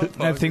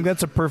I think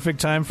that's a perfect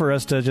time for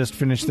us to just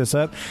finish this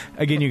up.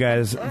 Again, you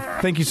guys,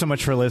 thank you so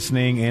much for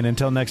listening, and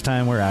until next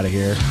time, we're out of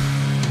here.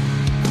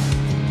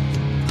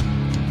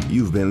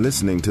 You've been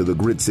listening to the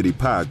Grit City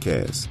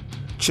Podcast.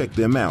 Check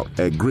them out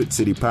at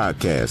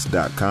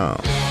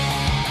gritcitypodcast.com.